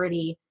our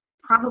already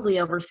probably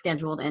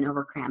overscheduled and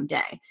overcrammed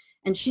day.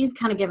 And she's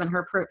kind of given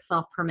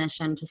herself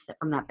permission to sit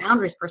from that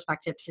boundaries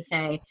perspective to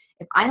say,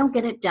 if I don't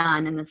get it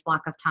done in this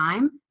block of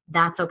time,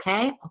 that's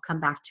okay. I'll come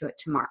back to it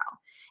tomorrow.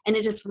 And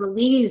it just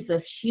relieves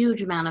this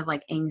huge amount of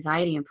like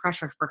anxiety and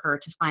pressure for her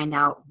to find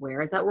out,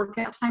 where is that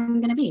workout time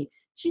going to be?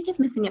 She's just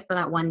missing it for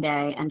that one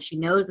day, and she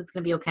knows it's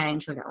going to be okay,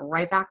 and she'll get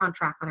right back on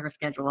track with her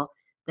schedule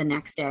the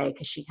next day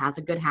because she has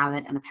a good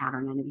habit and a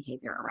pattern and a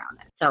behavior around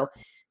it. So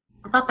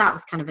I thought that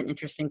was kind of an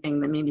interesting thing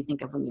that made me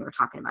think of when you were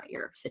talking about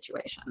your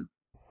situation.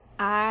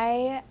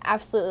 I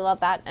absolutely love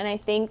that. And I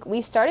think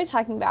we started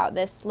talking about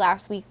this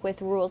last week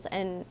with rules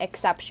and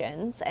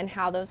exceptions and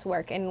how those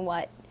work and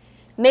what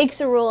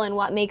makes a rule and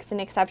what makes an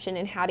exception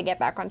and how to get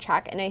back on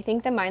track. And I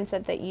think the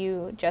mindset that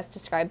you just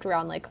described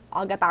around like,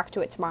 I'll get back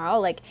to it tomorrow,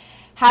 like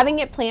having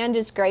it planned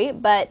is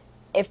great, but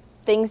if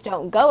things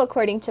don't go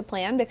according to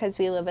plan because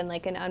we live in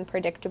like an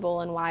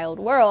unpredictable and wild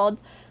world,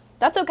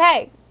 that's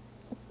okay.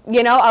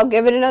 I'll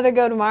give it another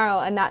go tomorrow,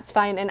 and that's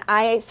fine. And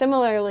I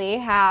similarly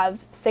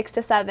have 6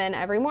 to 7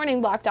 every morning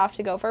blocked off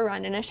to go for a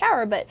run and a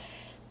shower. But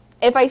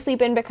if I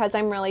sleep in because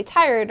I'm really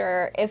tired,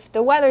 or if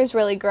the weather's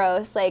really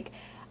gross, like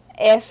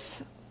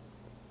if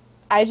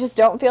I just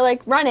don't feel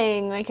like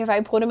running, like if I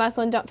pulled a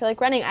muscle and don't feel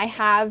like running, I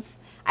have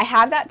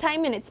that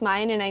time and it's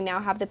mine, and I now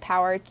have the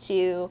power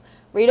to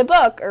read a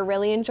book or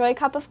really enjoy a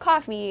cup of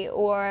coffee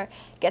or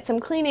get some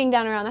cleaning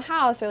done around the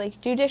house or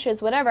like do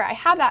dishes, whatever. I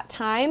have that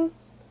time.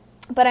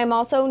 But I'm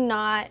also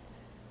not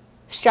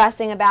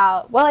stressing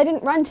about, well, I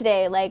didn't run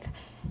today. Like,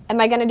 am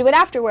I going to do it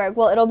after work?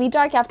 Well, it'll be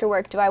dark after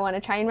work. Do I want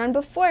to try and run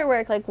before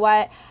work? Like,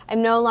 what?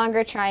 I'm no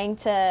longer trying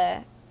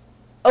to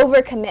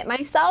overcommit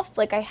myself.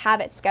 Like, I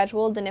have it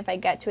scheduled, and if I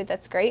get to it,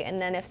 that's great. And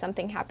then if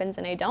something happens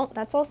and I don't,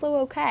 that's also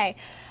okay.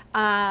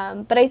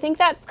 But I think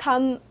that's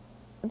come,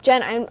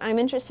 Jen, I'm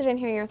interested in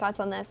hearing your thoughts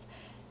on this.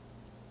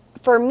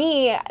 For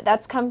me,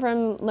 that's come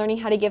from learning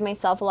how to give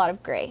myself a lot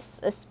of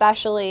grace,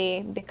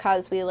 especially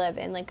because we live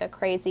in like a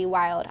crazy,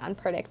 wild,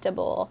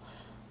 unpredictable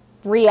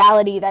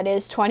reality that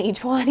is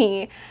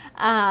 2020.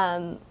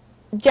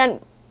 Jen,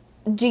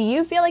 do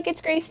you feel like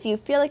it's grace? Do you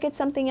feel like it's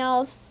something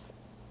else?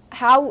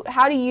 How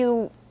do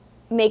you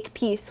make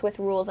peace with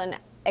rules and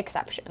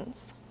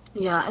exceptions?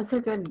 Yeah, it's a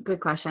good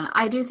question.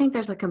 I do think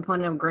there's a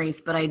component of grace,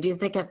 but I do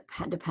think it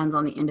depends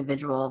on the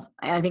individual.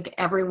 I think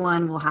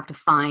everyone will have to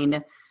find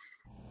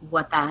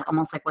what that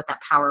almost like what that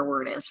power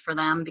word is for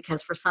them,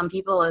 because for some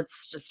people it's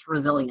just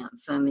resilience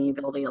and the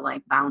ability to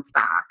like bounce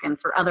back, and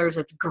for others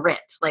it's grit,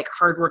 like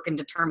hard work and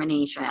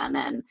determination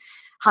and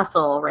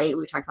hustle, right?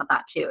 We talked about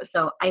that too.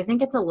 So I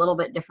think it's a little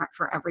bit different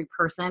for every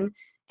person,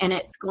 and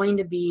it's going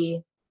to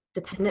be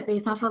dependent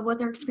based off of what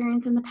their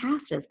experience in the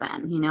past has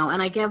been,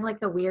 and I give like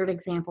the weird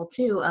example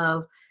too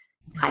of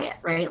diet,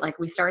 right? Like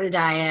we start a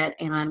diet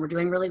and we're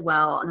doing really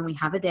well, and then we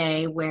have a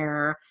day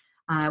where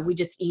we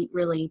just eat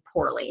really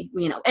poorly,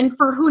 and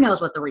for who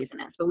knows what the reason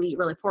is, but we eat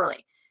really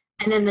poorly.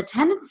 And then the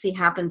tendency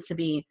happens to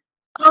be,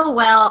 oh,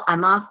 well,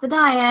 I'm off the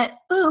diet,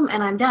 boom,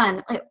 and I'm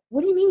done. Like,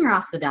 what do you mean you're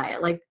off the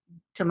diet? Like,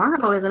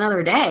 tomorrow is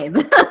another day.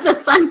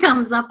 The sun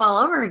comes up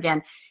all over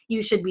again.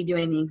 You should be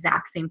doing the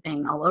exact same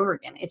thing all over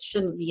again. It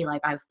shouldn't be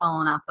like I've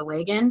fallen off the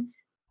wagon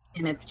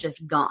and it's just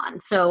gone.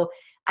 So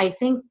I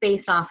think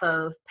based off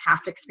of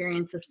past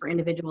experiences for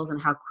individuals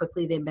and how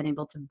quickly they've been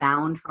able to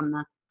bound from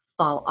the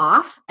fall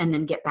off and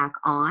then get back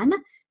on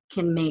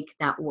can make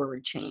that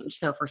word change.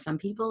 So for some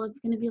people, it's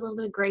going to be a little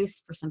bit of grace.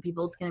 For some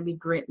people, it's going to be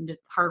grit and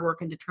hard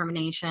work and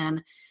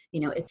determination.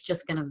 It's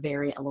just going to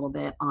vary a little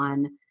bit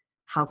on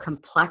how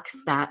complex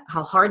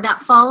how hard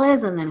that fall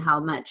is, and then how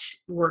much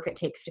work it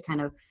takes to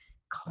kind of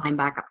climb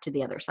back up to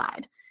the other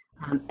side.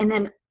 And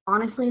then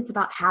honestly, it's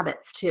about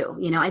habits too.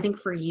 I think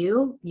for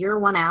you, your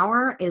 1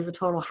 hour is a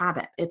total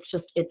habit.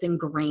 It's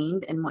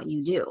ingrained in what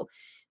you do.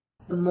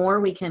 The more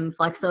we can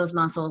flex those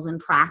muscles and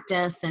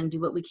practice and do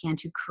what we can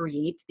to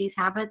create these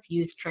habits,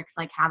 use tricks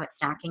like habit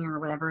stacking or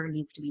whatever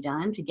needs to be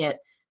done to get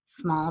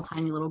small,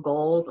 tiny little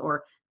goals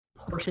or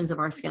portions of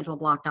our schedule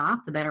blocked off,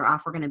 the better off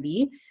we're going to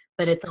be.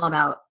 But it's all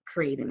about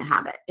creating the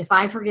habit. If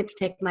I forget to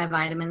take my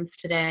vitamins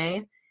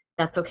today,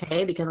 that's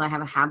okay, because I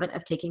have a habit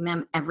of taking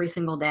them every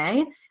single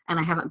day, and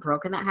I haven't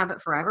broken that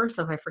habit forever.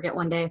 So if I forget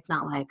one day, it's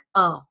not like,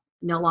 oh,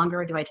 no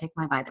longer do I take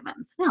my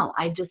vitamins. No,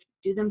 I just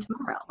do them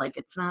tomorrow. Like,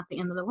 it's not the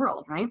end of the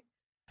world, right?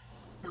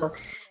 So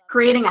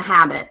creating a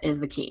habit is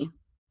the key.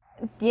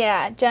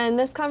 Yeah, Jen,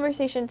 this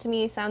conversation to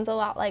me sounds a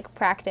lot like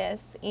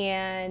practice.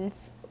 And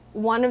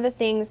one of the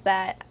things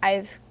that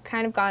I've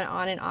kind of gone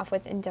on and off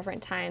with in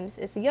different times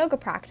is the yoga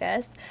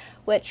practice,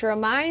 which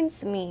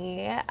reminds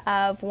me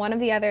of one of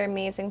the other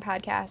amazing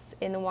podcasts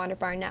in the Wander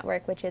Bar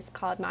Network, which is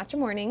called Matcha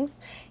Mornings.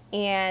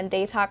 And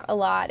they talk a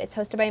lot. It's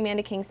hosted by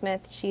Amanda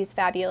Kingsmith. She's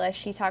fabulous.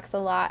 She talks a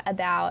lot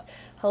about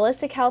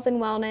holistic health and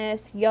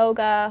wellness,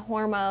 yoga,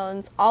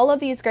 hormones, all of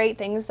these great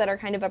things that are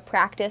kind of a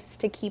practice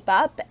to keep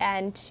up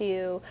and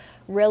to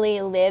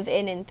really live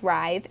in and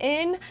thrive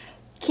in.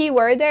 Key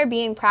word there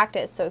being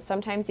practice. So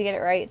sometimes you get it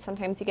right,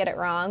 sometimes you get it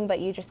wrong,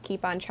 but you just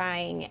keep on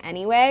trying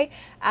anyway.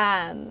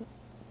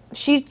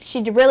 She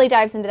really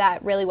dives into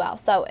that really well.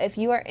 So if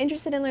you are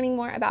interested in learning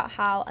more about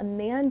how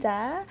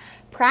Amanda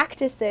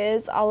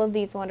practices all of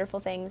these wonderful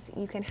things,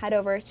 you can head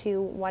over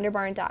to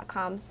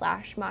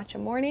wonderbarn.com/matcha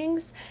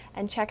mornings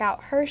and check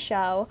out her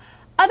show.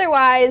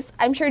 Otherwise,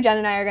 I'm sure Jen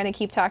and I are going to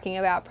keep talking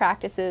about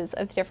practices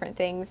of different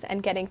things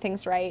and getting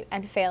things right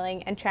and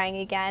failing and trying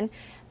again.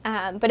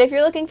 But if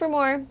you're looking for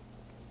more,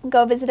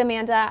 go visit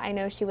Amanda. I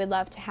know she would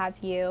love to have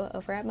you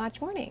over at Matcha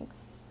Mornings.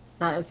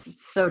 That is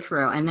so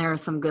true. And there are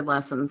some good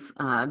lessons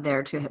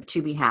there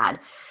to be had.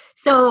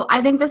 So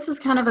I think this is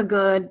kind of a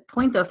good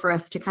point, though, for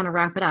us to kind of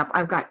wrap it up.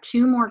 I've got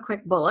 2 more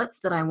quick bullets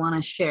that I want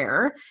to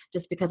share,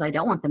 just because I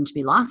don't want them to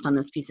be lost on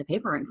this piece of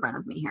paper in front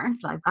of me here.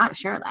 So I've got to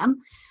share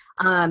them.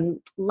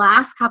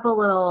 Last couple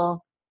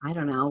little, I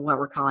don't know what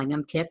we're calling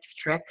them, tips,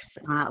 tricks,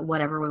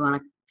 whatever we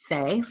want to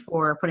say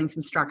for putting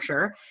some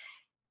structure.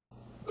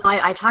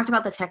 I talked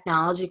about the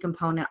technology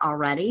component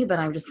already, but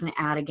I'm just going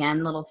to add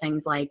again little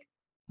things like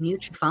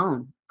mute your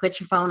phone, put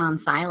your phone on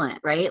silent,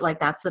 right?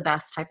 Like that's the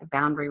best type of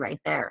boundary right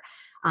there.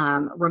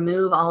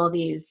 Remove all of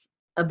these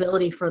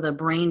ability for the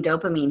brain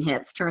dopamine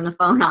hits, turn the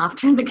phone off,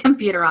 turn the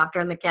computer off,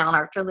 turn the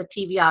calendar off, turn the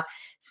TV off,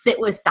 sit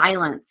with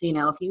silence.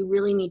 If you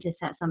really need to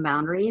set some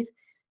boundaries,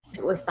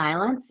 sit with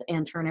silence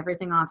and turn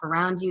everything off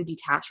around you,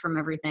 detach from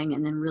everything,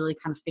 and then really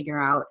kind of figure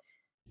out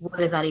what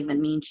does that even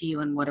mean to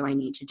you and what do I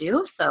need to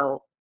do?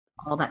 So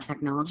all that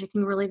technology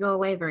can really go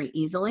away very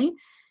easily.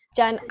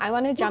 Jen, I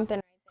want to jump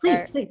in right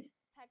there. Please.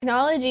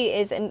 Technology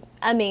is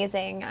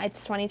amazing.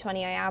 It's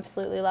 2020. I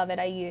absolutely love it.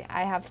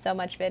 I have so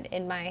much of it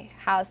in my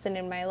house and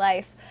in my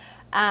life.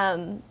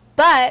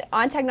 But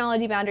on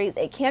technology boundaries,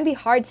 it can be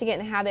hard to get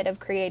in the habit of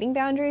creating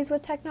boundaries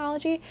with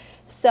technology.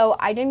 So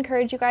I'd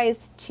encourage you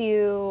guys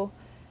to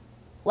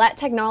let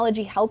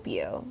technology help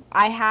you.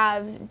 I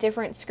have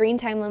different screen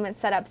time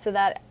limits set up so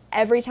that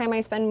every time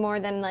I spend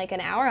more than like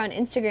an hour on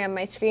Instagram,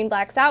 my screen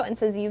blacks out and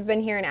says, you've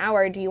been here an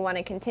hour. Do you want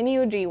to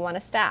continue? Do you want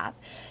to stop?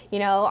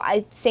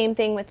 Same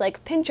thing with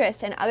like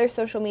Pinterest and other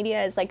social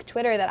medias like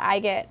Twitter that I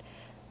get.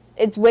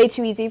 It's way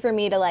too easy for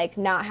me to like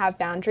not have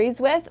boundaries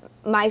with.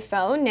 My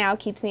phone now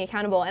keeps me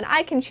accountable, and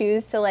I can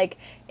choose to like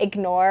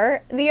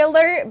ignore the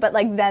alert, but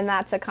like then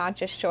that's a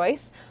conscious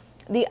choice.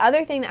 the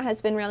other thing that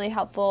has been really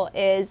helpful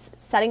is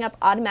setting up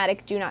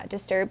automatic do not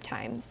disturb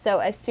times. So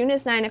as soon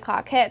as 9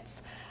 o'clock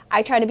hits,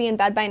 I try to be in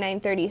bed by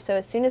 9:30. So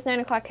as soon as 9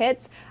 o'clock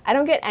hits, I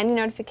don't get any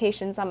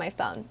notifications on my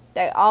phone.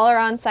 They all are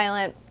on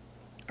silent.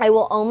 I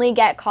will only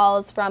get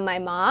calls from my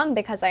mom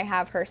because I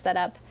have her set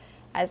up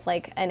as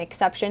like an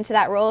exception to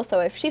that rule.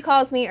 So if she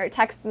calls me or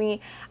texts me,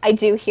 I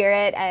do hear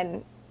it,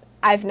 and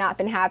I've not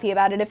been happy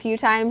about it a few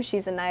times.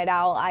 She's a night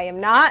owl. I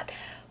am not.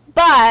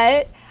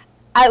 But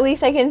at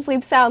least I can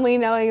sleep soundly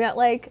knowing that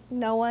like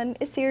no one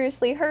is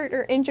seriously hurt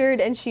or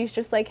injured, and she's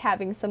just like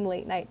having some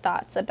late night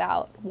thoughts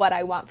about what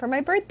I want for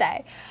my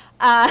birthday.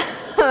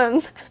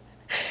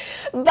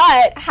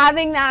 But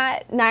having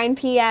that 9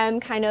 p.m.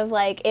 kind of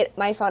like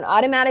my phone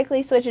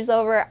automatically switches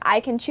over.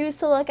 I can choose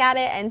to look at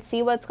it and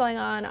see what's going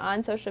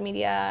on social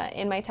media,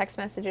 in my text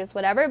messages,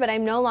 whatever, but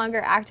I'm no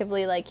longer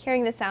actively like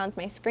hearing the sounds.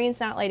 My screen's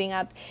not lighting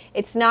up.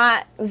 It's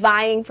not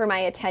vying for my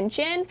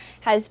attention.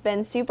 Has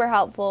been super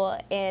helpful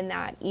in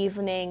that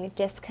evening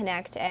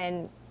disconnect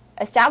and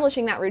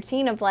establishing that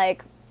routine of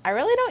like, I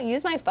really don't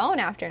use my phone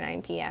after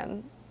 9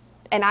 p.m.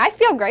 And I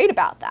feel great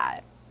about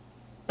that.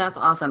 That's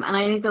awesome. And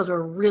I think those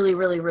are really,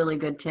 really, really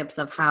good tips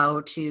of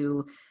how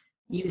to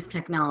use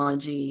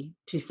technology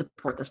to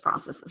support this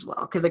process as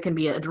well. Because it can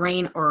be a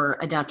drain or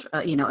a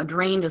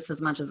drain just as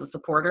much as a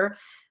supporter.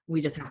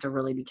 We just have to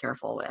really be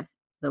careful with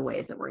the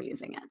ways that we're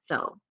using it.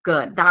 So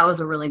good. That was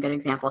a really good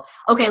example.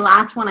 Okay,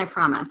 last one, I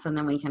promise, and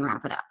then we can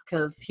wrap it up.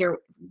 Because here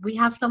we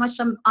have so much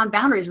on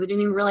boundaries. We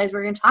didn't even realize we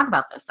were going to talk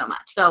about this so much.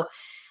 So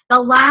the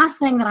last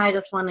thing that I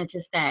just wanted to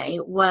say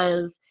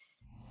was,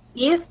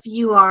 if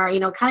you are,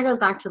 kind of goes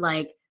back to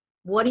like,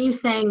 what are you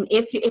saying?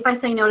 If I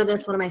say no to this,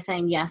 what am I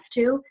saying yes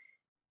to?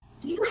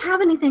 Do you have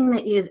anything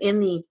that is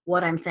in the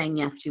what I'm saying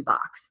yes to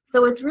box?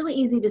 So it's really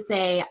easy to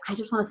say, I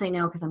just want to say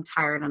no because I'm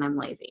tired and I'm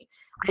lazy.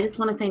 I just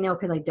want to say no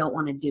because I don't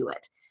want to do it.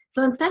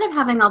 So instead of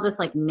having all this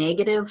like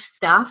negative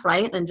stuff,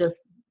 right, and just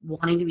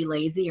wanting to be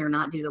lazy or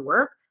not do the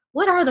work,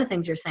 what are the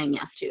things you're saying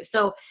yes to?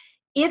 So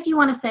if you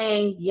want to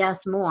say yes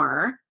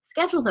more,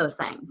 schedule those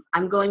things.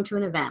 I'm going to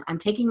an event. I'm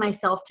taking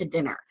myself to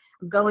dinner.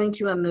 I'm going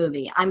to a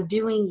movie. I'm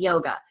doing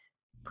yoga.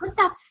 Put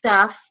that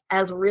stuff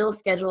as real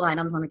scheduled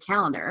items on the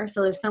calendar.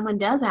 So if someone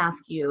does ask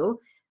you,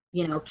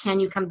 can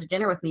you come to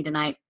dinner with me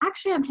tonight?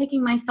 Actually, I'm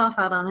taking myself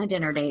out on a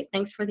dinner date.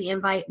 Thanks for the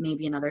invite.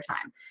 Maybe another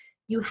time.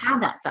 You have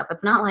that stuff.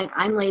 It's not like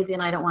I'm lazy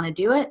and I don't want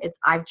to do it. It's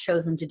I've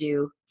chosen to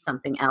do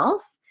something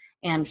else,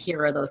 and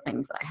here are those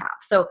things that I have.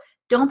 So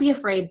don't be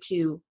afraid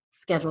to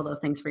schedule those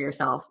things for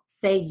yourself.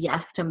 Say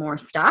yes to more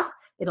stuff.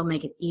 It'll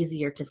make it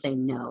easier to say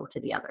no to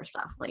the other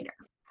stuff later.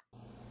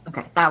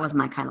 Okay, that was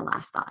my kind of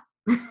last thought.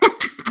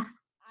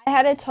 I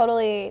had a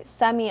totally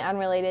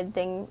semi-unrelated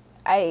thing.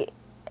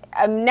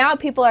 Now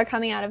people are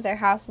coming out of their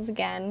houses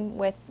again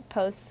with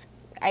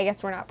I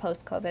guess we're not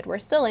post-COVID, we're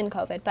still in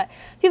COVID, but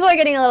people are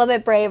getting a little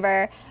bit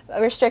braver.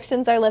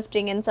 Restrictions are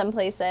lifting in some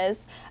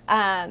places.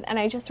 And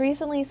I just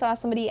recently saw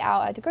somebody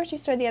out at the grocery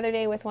store the other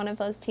day with one of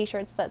those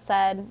t-shirts that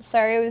said,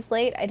 sorry I was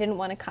late, I didn't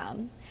want to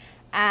come.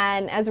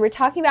 And as we're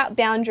talking about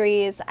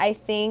boundaries, I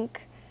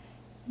think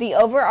the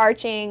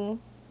overarching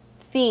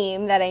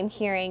theme that I'm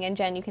hearing, and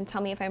Jen, you can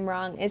tell me if I'm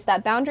wrong, is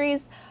that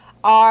boundaries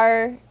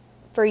are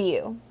for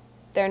you.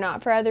 They're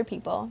not for other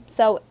people.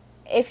 So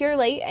if you're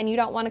late and you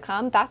don't want to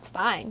come, that's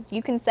fine.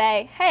 You can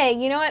say, hey,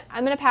 you know what?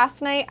 I'm going to pass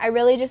tonight. I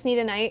really just need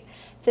a night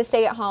to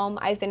stay at home.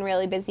 I've been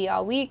really busy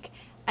all week,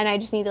 and I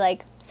just need to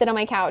like sit on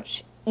my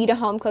couch, eat a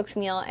home-cooked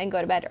meal, and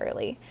go to bed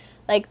early.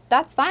 Like,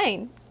 that's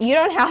fine. You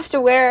don't have to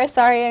wear a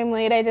sorry I'm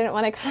late, I didn't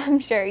want to come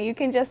shirt. You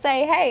can just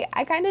say, hey,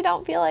 I kind of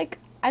don't feel like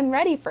I'm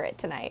ready for it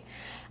tonight.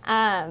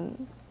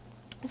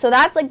 So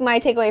that's like my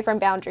takeaway from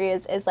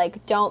boundaries is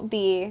like, don't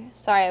be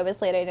sorry I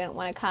was late, I didn't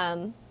want to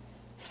come.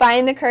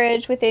 Find the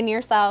courage within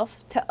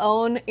yourself to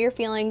own your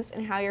feelings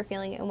and how you're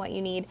feeling and what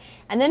you need,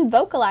 and then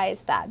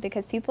vocalize that,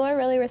 because people are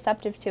really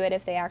receptive to it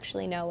if they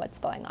actually know what's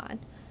going on.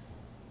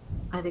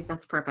 I think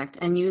that's perfect.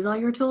 And use all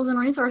your tools and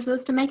resources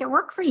to make it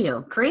work for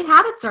you. Create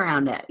habits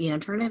around it.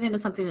 Turn it into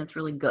something that's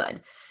really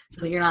good,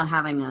 so that you're not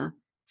having a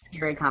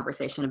scary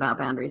conversation about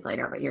boundaries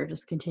later, but you're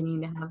just continuing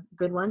to have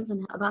good ones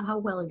and about how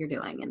well you're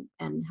doing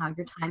and how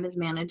your time is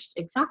managed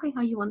exactly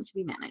how you want it to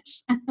be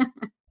managed.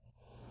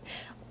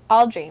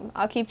 I'll dream.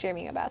 I'll keep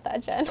dreaming about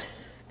that, Jen.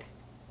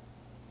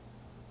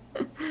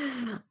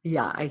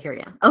 Yeah, I hear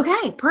you.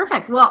 Okay,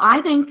 perfect. Well,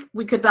 I think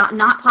we could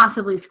not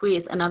possibly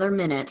squeeze another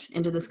minute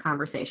into this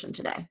conversation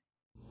today.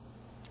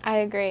 I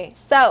agree.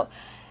 So,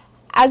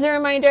 as a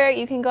reminder,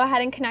 you can go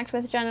ahead and connect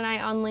with Jen and I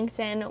on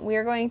LinkedIn.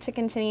 We're going to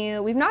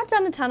continue. We've not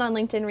done a ton on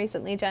LinkedIn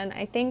recently, Jen.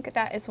 I think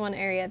that is one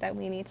area that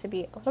we need to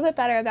be a little bit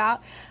better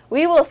about.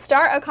 We will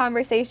start a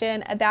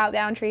conversation about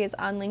boundaries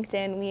on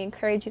LinkedIn. We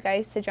encourage you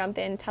guys to jump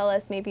in, tell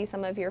us maybe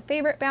some of your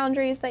favorite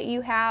boundaries that you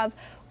have,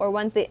 or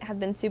ones that have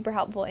been super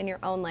helpful in your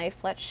own life.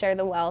 Let's share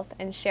the wealth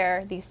and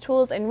share these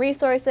tools and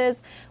resources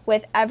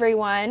with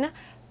everyone.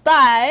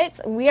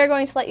 But we are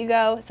going to let you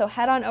go, so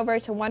head on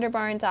over to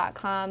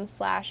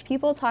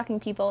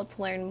wonderbarn.com/peopletalkingpeople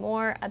to learn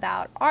more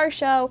about our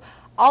show,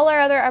 all our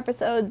other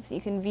episodes.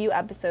 You can view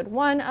episode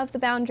 1 of the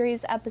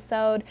Boundaries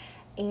episode,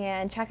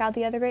 and check out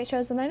the other great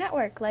shows on the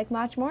network, like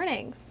Match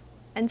Mornings.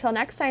 Until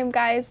next time,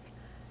 guys.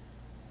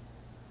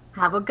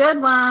 Have a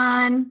good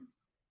one.